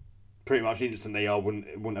sorted. Pretty much instantly, I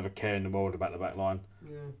wouldn't have a care in the world about the back line.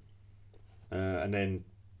 Yeah. And then,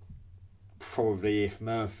 probably if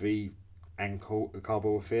Murphy and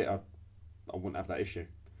Carbo were fit, I wouldn't have that issue.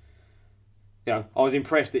 I was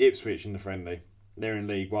impressed at Ipswich in the friendly. they're in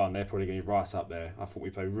League One. They're probably going to be right up there. I thought we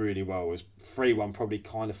played really well. It was 3-1 probably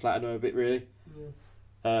kind of flattened them a bit, really.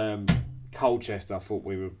 Yeah. Colchester, I thought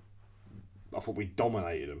we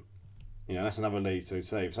dominated them. You know, that's another League Two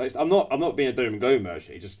team. So I'm not being a doom and gloom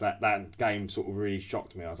merchant. It's just that game sort of really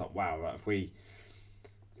shocked me. I was like, wow, right, if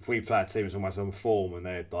we play a team that's almost on form and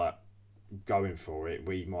they're like going for it,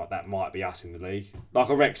 that might be us in the league. Like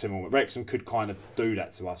a Wrexham could kind of do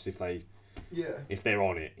that to us if they're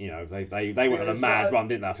on it. You know, they went on a mad run,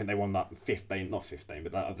 didn't they? I think they won like 15, not 15,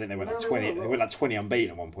 but I think they went like 20. They went like 20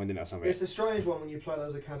 unbeaten at one point, didn't they? Or something. It's a strange one when you play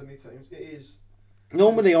those academy teams. It is.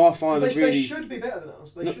 Normally, I find them really. They should be better than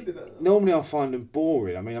us. Normally, I find them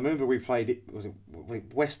boring. I mean, I remember we played it. Was it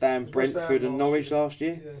West Ham, Brentford, and Norwich last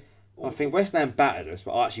year? Yeah. I think West Ham battered us,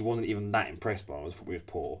 but I actually wasn't even that impressed by them. I thought we were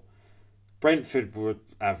poor. Brentford were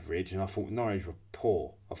average, and I thought Norwich were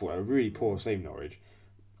poor. I thought they were really poor team, Norwich.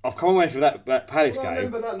 I've come away from that Palace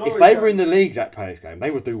game. If they were in the league, that Palace game, they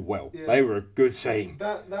would do well. Yeah. They were a good team.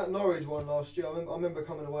 That Norwich one last year, I remember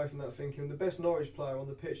coming away from that thinking the best Norwich player on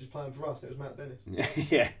the pitch is playing for us. It was Matt Dennis.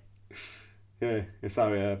 Yeah.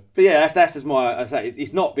 So, but yeah, that's just my. I say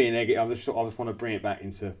it's not being negative. I just want to bring it back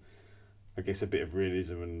into, I guess, a bit of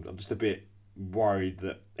realism, and I'm just a bit worried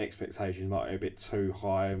that expectations might be a bit too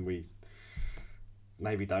high, and we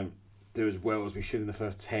maybe don't do as well as we should in the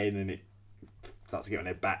first 10, and it starts to get on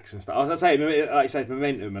their backs and stuff. I was say, like you say, it's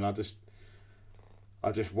momentum, and I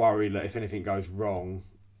just worry that if anything goes wrong,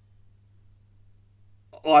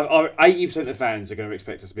 80% of the fans are going to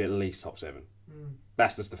expect us to be at least top 7.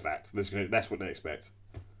 That's just the fact. That's what they expect.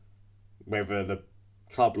 Whether the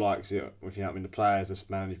club likes it, if you know what I mean, the players, the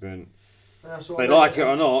management, they like it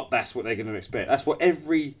or not, that's what they're going to expect. That's what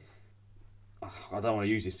every. I don't want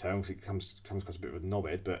to use this term because it comes across a bit of a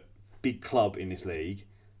knobhead, but big club in this league,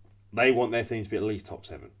 they want their team to be at least top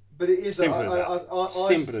 7. But it is simple as that.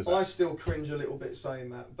 Simple as that. I still cringe a little bit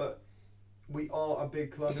saying that, but we are a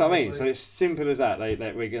big club. That's what I mean. So it's simple as that.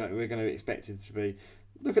 We're going to expect it to be.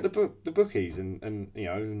 Look at the bookies and you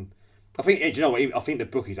know. And I think, do you know what? I think the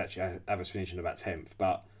bookies actually have us finishing about 10th,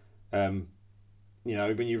 but you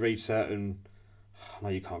know, when you read certain, I know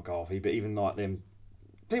you can't go off, but even like them.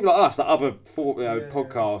 People like us, that other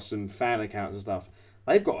podcasts and fan accounts and stuff,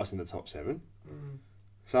 they've got us in the top 7.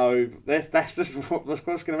 So that's just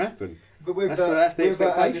what's going to happen. But with that's the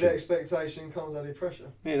expectation. Added expectation comes added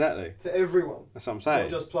pressure. Yeah, exactly. To everyone. That's what I'm saying.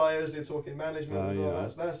 Not just players. They're talking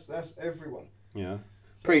management. That's everyone. Yeah.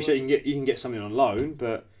 So, appreciate you can get something on loan,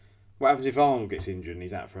 but what happens if Arnold gets injured and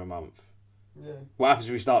he's out for a month? Yeah. What happens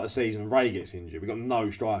if we start the season and Ray gets injured? We've got no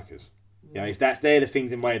strikers. Yeah. You know, they're the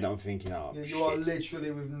things in way that I'm thinking, you are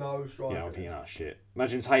literally with no strikers. Yeah, I'm thinking, shit.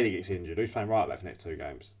 Imagine Taylor gets injured. Who's playing right back for the next 2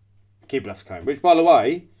 games? Keeper left to come. Which, by the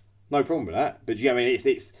way, no problem with that. But you know what I mean?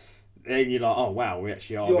 It's then you're like, oh wow, we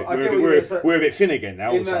actually are. We're a bit thin again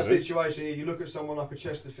now. In that situation, you look at someone like a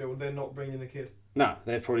Chesterfield, they're not bringing the kid. No,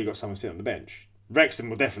 they've probably got someone sitting on the bench. Wrexham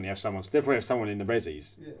will definitely have someone. They'll probably have someone in the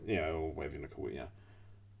resis, you know, or whatever you want to call it.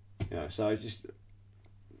 You know, so it's just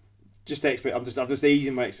I'm just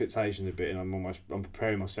easing my expectations a bit, and I'm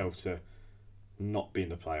preparing myself to not be in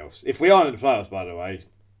the playoffs. If we aren't in the playoffs, by the way,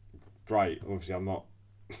 great. Obviously, I'm not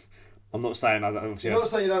saying You're not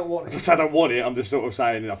saying you don't want it. I don't want it. I'm just sort of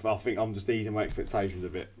saying I think I'm just easing my expectations a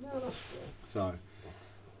bit. No, that's fair.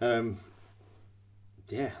 So,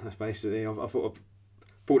 yeah, that's basically. I thought I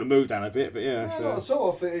brought the mood down a bit, but yeah. So not at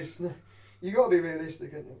all. You got to be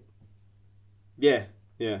realistic, haven't you?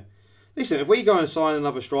 Yeah. Listen, if we go and sign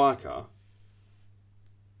another striker,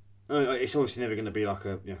 it's obviously never going to be like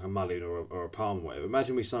a Mullin or a Palm or whatever.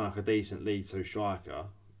 Imagine we sign like a decent League 2 striker,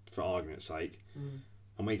 for argument's sake,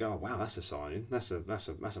 and we go, oh, wow, that's a signing. That's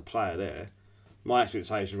a player there. My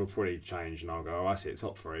expectations will probably change, and I'll go, I see it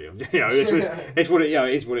top 3. It's what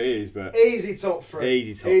it is. But easy top 3.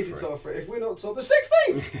 Easy top 3. If we're not top, the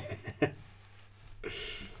 16th.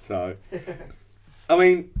 So, I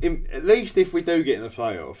mean, at least if we do get in the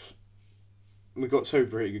playoffs, we've got 2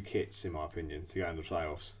 pretty good kits, in my opinion, to go in the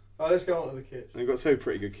playoffs. Oh, let's go on to the kits. We've got 2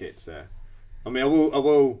 pretty good kits there. I mean,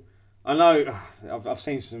 I know I've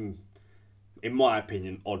seen some, in my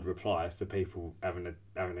opinion, odd replies to people having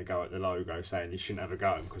a go at the logo, saying you shouldn't have a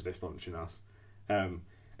go because they're sponsoring us.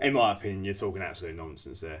 In my opinion, you're talking absolute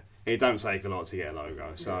nonsense there. It don't take a lot to get a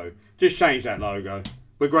logo, so just change that logo.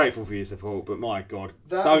 We're grateful for your support, but my God,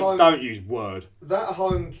 don't use Word. That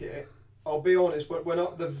home kit, I'll be honest, when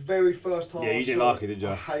the very first time you didn't like it, did you?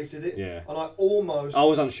 I hated it. Yeah. And I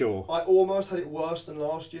was unsure. I almost had it worse than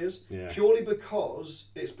last year's. Yeah. Purely because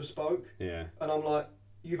it's bespoke. Yeah. And I'm like,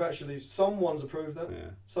 someone's approved that.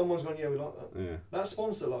 Yeah. Someone's gone, yeah, we like that. Yeah. That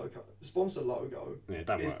sponsor logo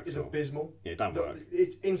don't work is abysmal. Yeah, it don't work.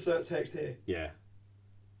 Insert text here. Yeah.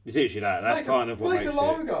 It's literally that. That's kind of what makes it. Make a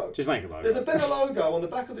logo. Just make a logo. There's a better logo on the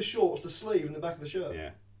back of the shorts, the sleeve, and the back of the shirt. Yeah.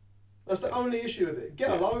 That's the only issue of it. Get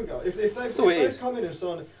a logo. If they've come in and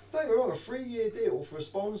signed, don't get me wrong, a 3-year deal for a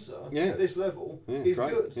sponsor at this level is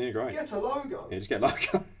good. Yeah, great. Get a logo. Yeah, just get a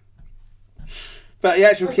logo. But the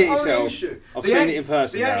actual kit itself, I've seen it in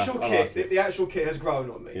person. The actual kit has grown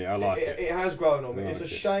on me. Yeah, I like it. It has grown on me. It's a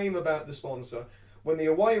shame about the sponsor. When the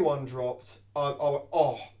away one dropped, I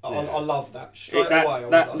love that straight away.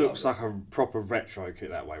 That looks like a proper retro kit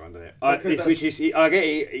that way, doesn't it? I get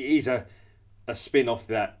it is a spin off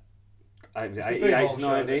that 88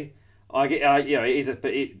 90. I get it is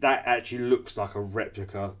but that actually looks like a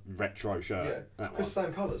replica retro shirt. Yeah, because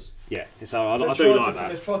same colours. Yeah, so I do like that.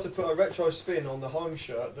 They've tried to put a retro spin on the home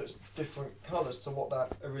shirt that's different colours to what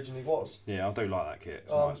that originally was. Yeah, I do like that kit.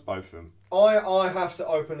 It's nice, both of them. I have to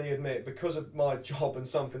openly admit, because of my job and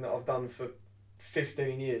something that I've done for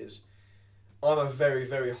 15 years, I'm a very,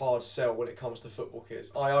 very hard sell when it comes to football kits.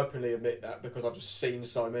 I openly admit that because I've just seen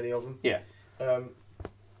so many of them. Yeah.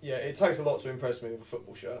 Yeah, it takes a lot to impress me with a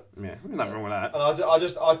football shirt. Yeah, nothing wrong with that. And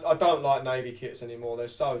I don't like navy kits anymore. They're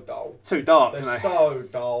so dull. Too dark, They're so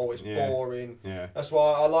dull. It's boring. Yeah. That's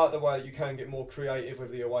why I like the way that you can get more creative with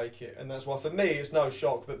the away kit. And that's why, for me, it's no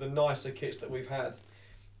shock that the nicer kits that we've had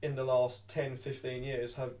in the last 10, 15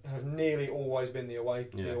 years have nearly always been the away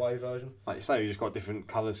version. Like you say, you just got different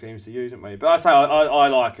colour schemes to use, haven't we? But I say I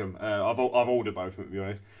like them. I've ordered both of them, to be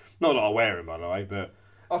honest. Not that I wear them, by the way, but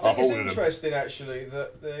I think it's interesting actually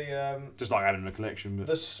that the just like adding a collection. But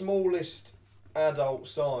the smallest adult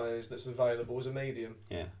size that's available is a medium.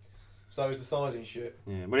 Yeah. So is the sizing shit.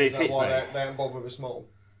 Yeah, but it fits me. They haven't bothered with a small.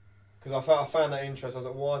 Because I found that interesting. I was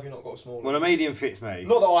like, why have you not got a small? Well, a medium fits me.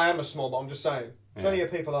 Not that I am a small, but I'm just saying. Plenty of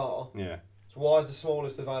people are. Yeah. So why is the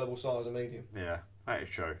smallest available size a medium? Yeah, that is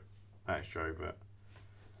true. But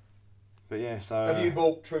yeah, so. Have you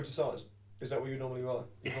bought true to size? Is that what you normally buy?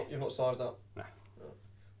 You've not sized up. No.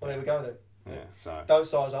 Well, there we go then. Yeah. So. Don't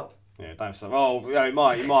size up. Yeah, don't size. Oh, yeah, you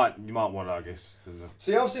might want to, I guess.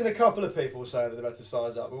 See, I've seen a couple of people say that they've had to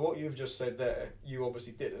size up, but what you've just said there, you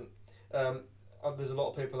obviously didn't. There's a lot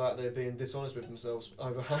of people out there being dishonest with themselves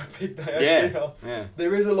over how big they actually are. Yeah.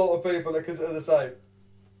 There is a lot of people, because as I say,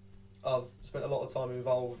 I've spent a lot of time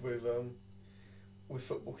involved with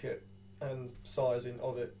football kit and sizing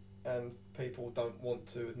of it, and people don't want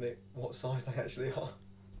to admit what size they actually are.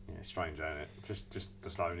 Yeah, it's strange, ain't it?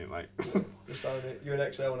 Just own it, mate. Yeah, just own it. You're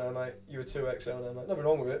an XL now, mate. You're a 2XL now, mate. Nothing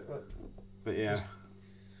wrong with it, but yeah.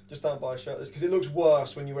 Just don't buy a shirt because it looks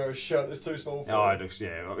worse when you wear a shirt that's too small for it looks,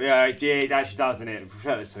 yeah, it actually does, doesn't it?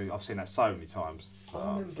 I've seen that so many times.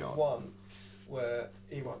 I remember one where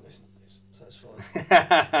he won't listen to this, so that's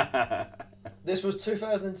fine. This was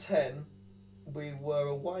 2010. We were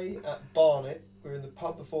away at Barnet. We were in the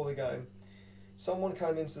pub before the game. Someone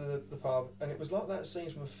came into the pub, and it was like that scene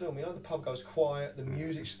from a film. You know, the pub goes quiet, the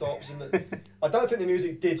music stops, and I don't think the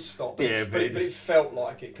music did stop, but it felt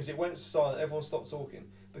like it because it went silent. Everyone stopped talking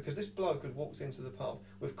because this bloke had walked into the pub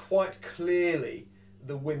with quite clearly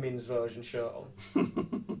the women's version shirt on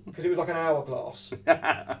because it was like an hourglass,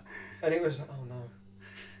 and it was oh no,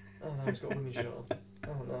 he's got a women's shirt on.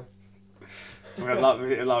 Oh no. We had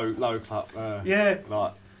low clap.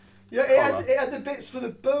 Yeah, it had the bits for the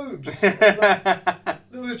boobs. There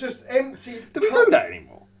was just empty. Do we do that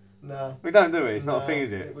anymore? No. We don't do it. It's not a thing,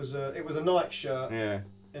 is it? It was a Nike shirt. Yeah.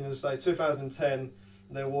 And as I say, 2010,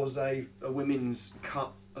 there was a women's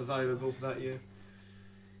cut available that year.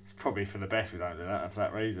 It's probably for the best we don't do that for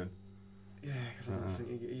that reason. Yeah, because I don't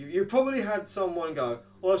think you probably had someone go,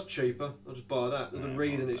 "Oh, that's cheaper. I'll just buy that." There's a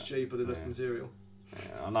reason it's cheaper. There's less material.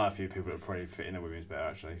 Yeah, I know a few people that probably fit in a women's better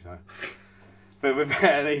actually. So. But we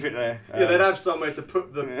better leave it there. Yeah, they'd have somewhere to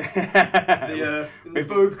put them. In the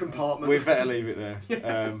boob compartment. We better leave it there.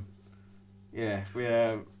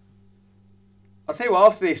 I'll tell you what.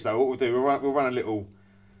 After this, though, what we'll do, we'll run a little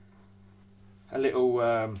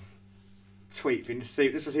tweet thing just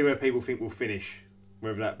to see where people think we'll finish.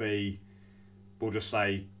 Whether that be, we'll just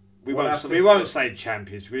say we won't say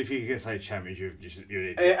champions. But if you can say champions, you're an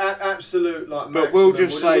idiot. Absolute But maximum. We'll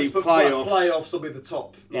just say playoffs. Playoffs will be the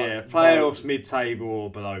top. Playoffs, mid-table or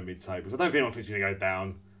below mid-table. So I don't think anyone's going to go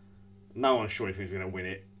down. No one's sure if he's going to win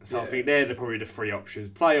it. So I think they're probably the three options: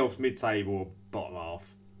 playoffs, mid-table, or bottom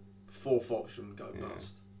half. Fourth option, go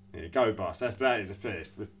bust. Yeah, go bust. We're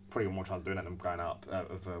pretty got more chance of doing that than going up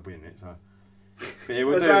of winning it. So. But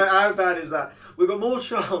yeah, how bad is that? We've got more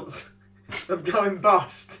chance of going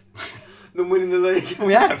bust than winning the league.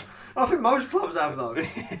 We have. I think most clubs have though.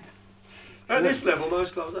 At this level,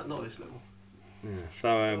 most clubs have. Not this level. Yeah. So.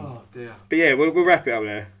 Oh dear. But yeah, we'll wrap it up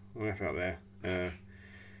there.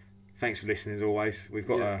 thanks for listening as always. We've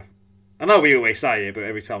got I know we always say it, but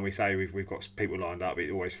every time we say we've got people lined up,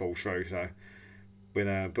 it always falls through. So,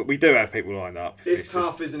 but we do have people lined up. It's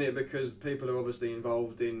tough, isn't it? Because people are obviously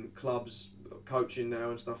involved in clubs, coaching now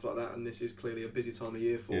and stuff like that, and this is clearly a busy time of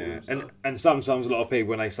year for them. So. And sometimes a lot of people,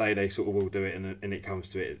 when they say they sort of will do it, and it comes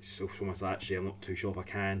to it, it's almost like, actually, I'm not too sure if I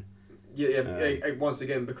can. Once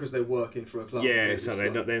again, because they're working for a club. Yeah, so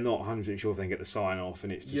they're not 100% sure if they can get the sign off,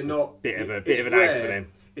 and it's just a bit of an ag for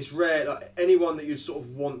them. It's rare. Like, anyone that you sort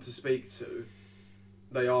of want to speak to,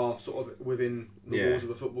 they are sort of within the walls of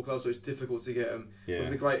a football club, so it's difficult to get them. With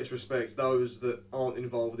the greatest respect, those that aren't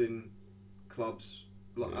involved in clubs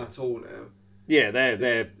at all now. Yeah,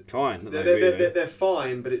 they're fine. They're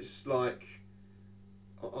fine, but it's like,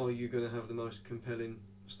 are you going to have the most compelling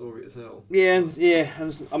story to tell?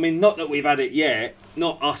 And I mean, not that we've had it yet,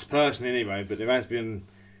 not us personally anyway, but there has been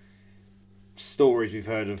stories we've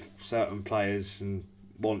heard of certain players and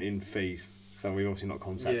wanting fees, so we've obviously not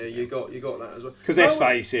contacted them. You got that as well. Because let's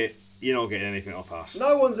face it, you're not getting anything off us.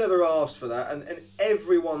 No one's ever asked for that, and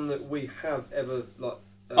everyone that we have ever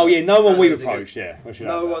no one we've approached.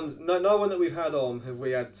 No one that we've had on have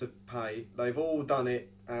we had to pay. They've all done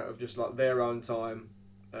it out of just like their own time,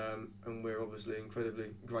 and we're obviously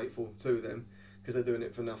incredibly grateful to them because they're doing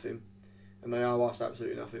it for nothing, and they owe us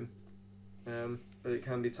absolutely nothing. But it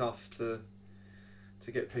can be tough to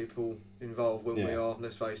get people involved when we are,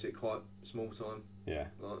 let's face it, quite small time.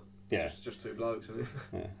 Just two blokes. Isn't it?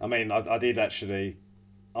 Yeah. I mean, I did actually.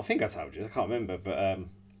 I think I told you. I can't remember, but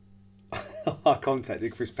I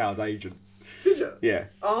contacted Chris Powell's agent. Did you? Yeah.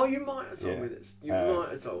 Oh, you might have told me this. Might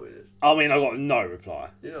have told me this. I mean, I got no reply.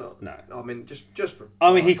 You know? No. I mean, just.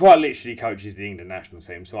 I mean, he quite literally coaches the England national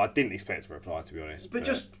team, so I didn't expect a reply, to be honest. But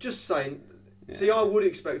just saying. Yeah. See, I would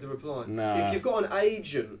expect a reply. No. If you've got an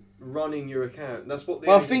agent running your account, that's what the.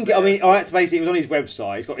 Well, I think. I mean, I had to basically. It was on his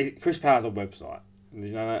website. He's got Chris Powell's on website. Did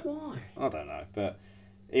you know that? Why? I don't know, but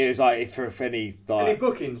it was like for any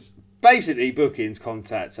bookings. Basically, bookings,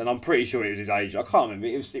 contacts, and I'm pretty sure it was his agent. I can't remember.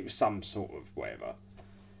 It was some sort of whatever,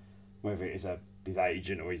 whether it was his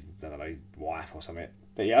agent or his wife or something.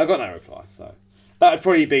 But yeah, I got no reply. So that would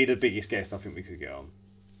probably be the biggest guest I think we could get on,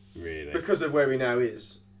 really, because of where he now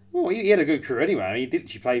is. Well, he had a good career anyway. I mean, he did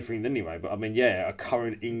actually play for England anyway. But I mean, a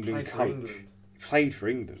current England coach. Played for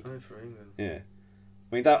England. Yeah.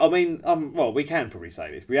 Well, we can probably say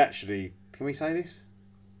this. Can we say this?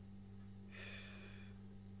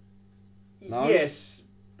 No? Yes,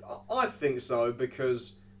 I think so,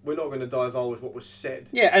 because we're not going to divulge what was said.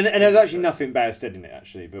 Yeah, and there's actually nothing bad said in it,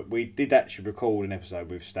 actually, but we did actually record an episode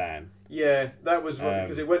with Stan. Yeah, that was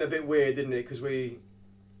because it went a bit weird, didn't it? Because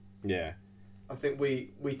Yeah. I think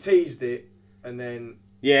we teased it, and then...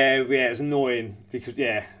 Yeah, it was annoying, because,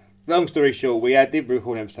 long story short, we did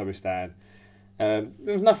record an episode with Stan. It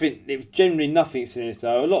was generally nothing sinister.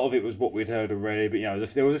 A lot of it was what we'd heard already, but,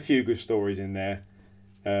 there was a few good stories in there.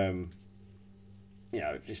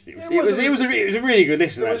 It was a really good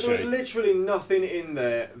listen. There was literally nothing in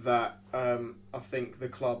there that I think the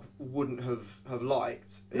club wouldn't have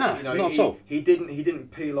liked. No, not at all. He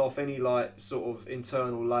didn't peel off any sort of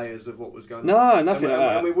internal layers of what was going on. No, nothing like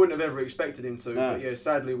that. And we wouldn't have ever expected him to. No. But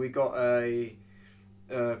sadly we got a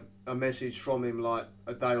message from him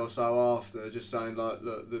a day or so after, just saying look,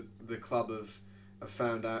 the club have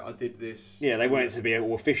found out I did this. Yeah, they want it to be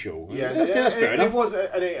all official. Yeah, that's fair enough. It was,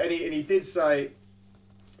 and he did say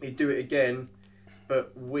he'd do it again,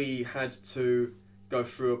 but we had to go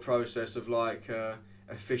through a process of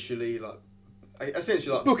officially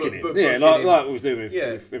essentially booking it. Like we was doing with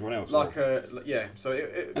everyone else. So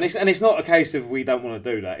and it's not a case of we don't want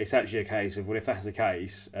to do that. It's actually a case of, well, if that's the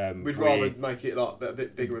case, we'd rather make it a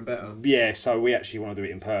bit bigger and better. Yeah, so we actually want to do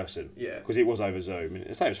it in person. Yeah, because it was over Zoom. And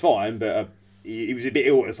it was fine, but he was a bit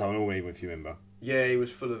ill at the time, even if you remember. Yeah, he was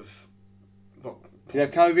full of. Did he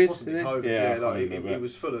have COVID? Possibly COVID. Yeah, he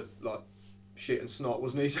was full of shit and snot,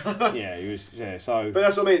 wasn't he? Yeah, he was. Yeah, so. But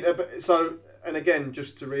that's what I mean. And again,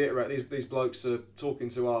 just to reiterate, these blokes are talking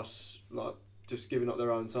to us just giving up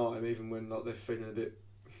their own time, even when they're feeling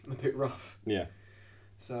a bit rough. Yeah.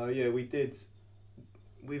 So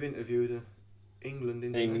we've interviewed an England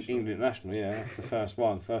international. England international, yeah, that's the first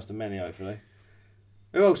one, first of many, hopefully.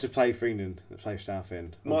 Who else did play for England that played for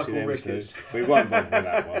Southend? Michael Ricketts. We won't bother with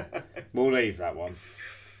that one. We'll leave that one.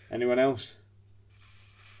 Anyone else?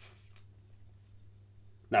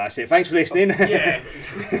 No, that's it. Thanks for listening. Yeah.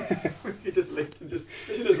 You just left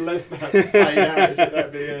that fade out.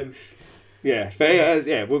 That'd be in. Yeah,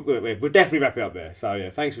 but we'll definitely wrap it up there. So yeah,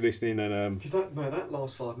 thanks for listening. And because that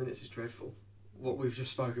last 5 minutes is dreadful. What we've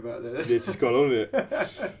just spoke about there. It's just gone on, isn't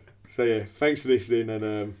it? So yeah, thanks for listening,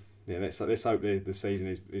 and Yeah, let's hope the season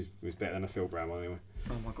is better than a Phil Brown one anyway.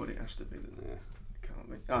 Oh my god, it has to be. Yeah. It can't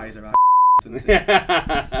be. Oh, he's a right.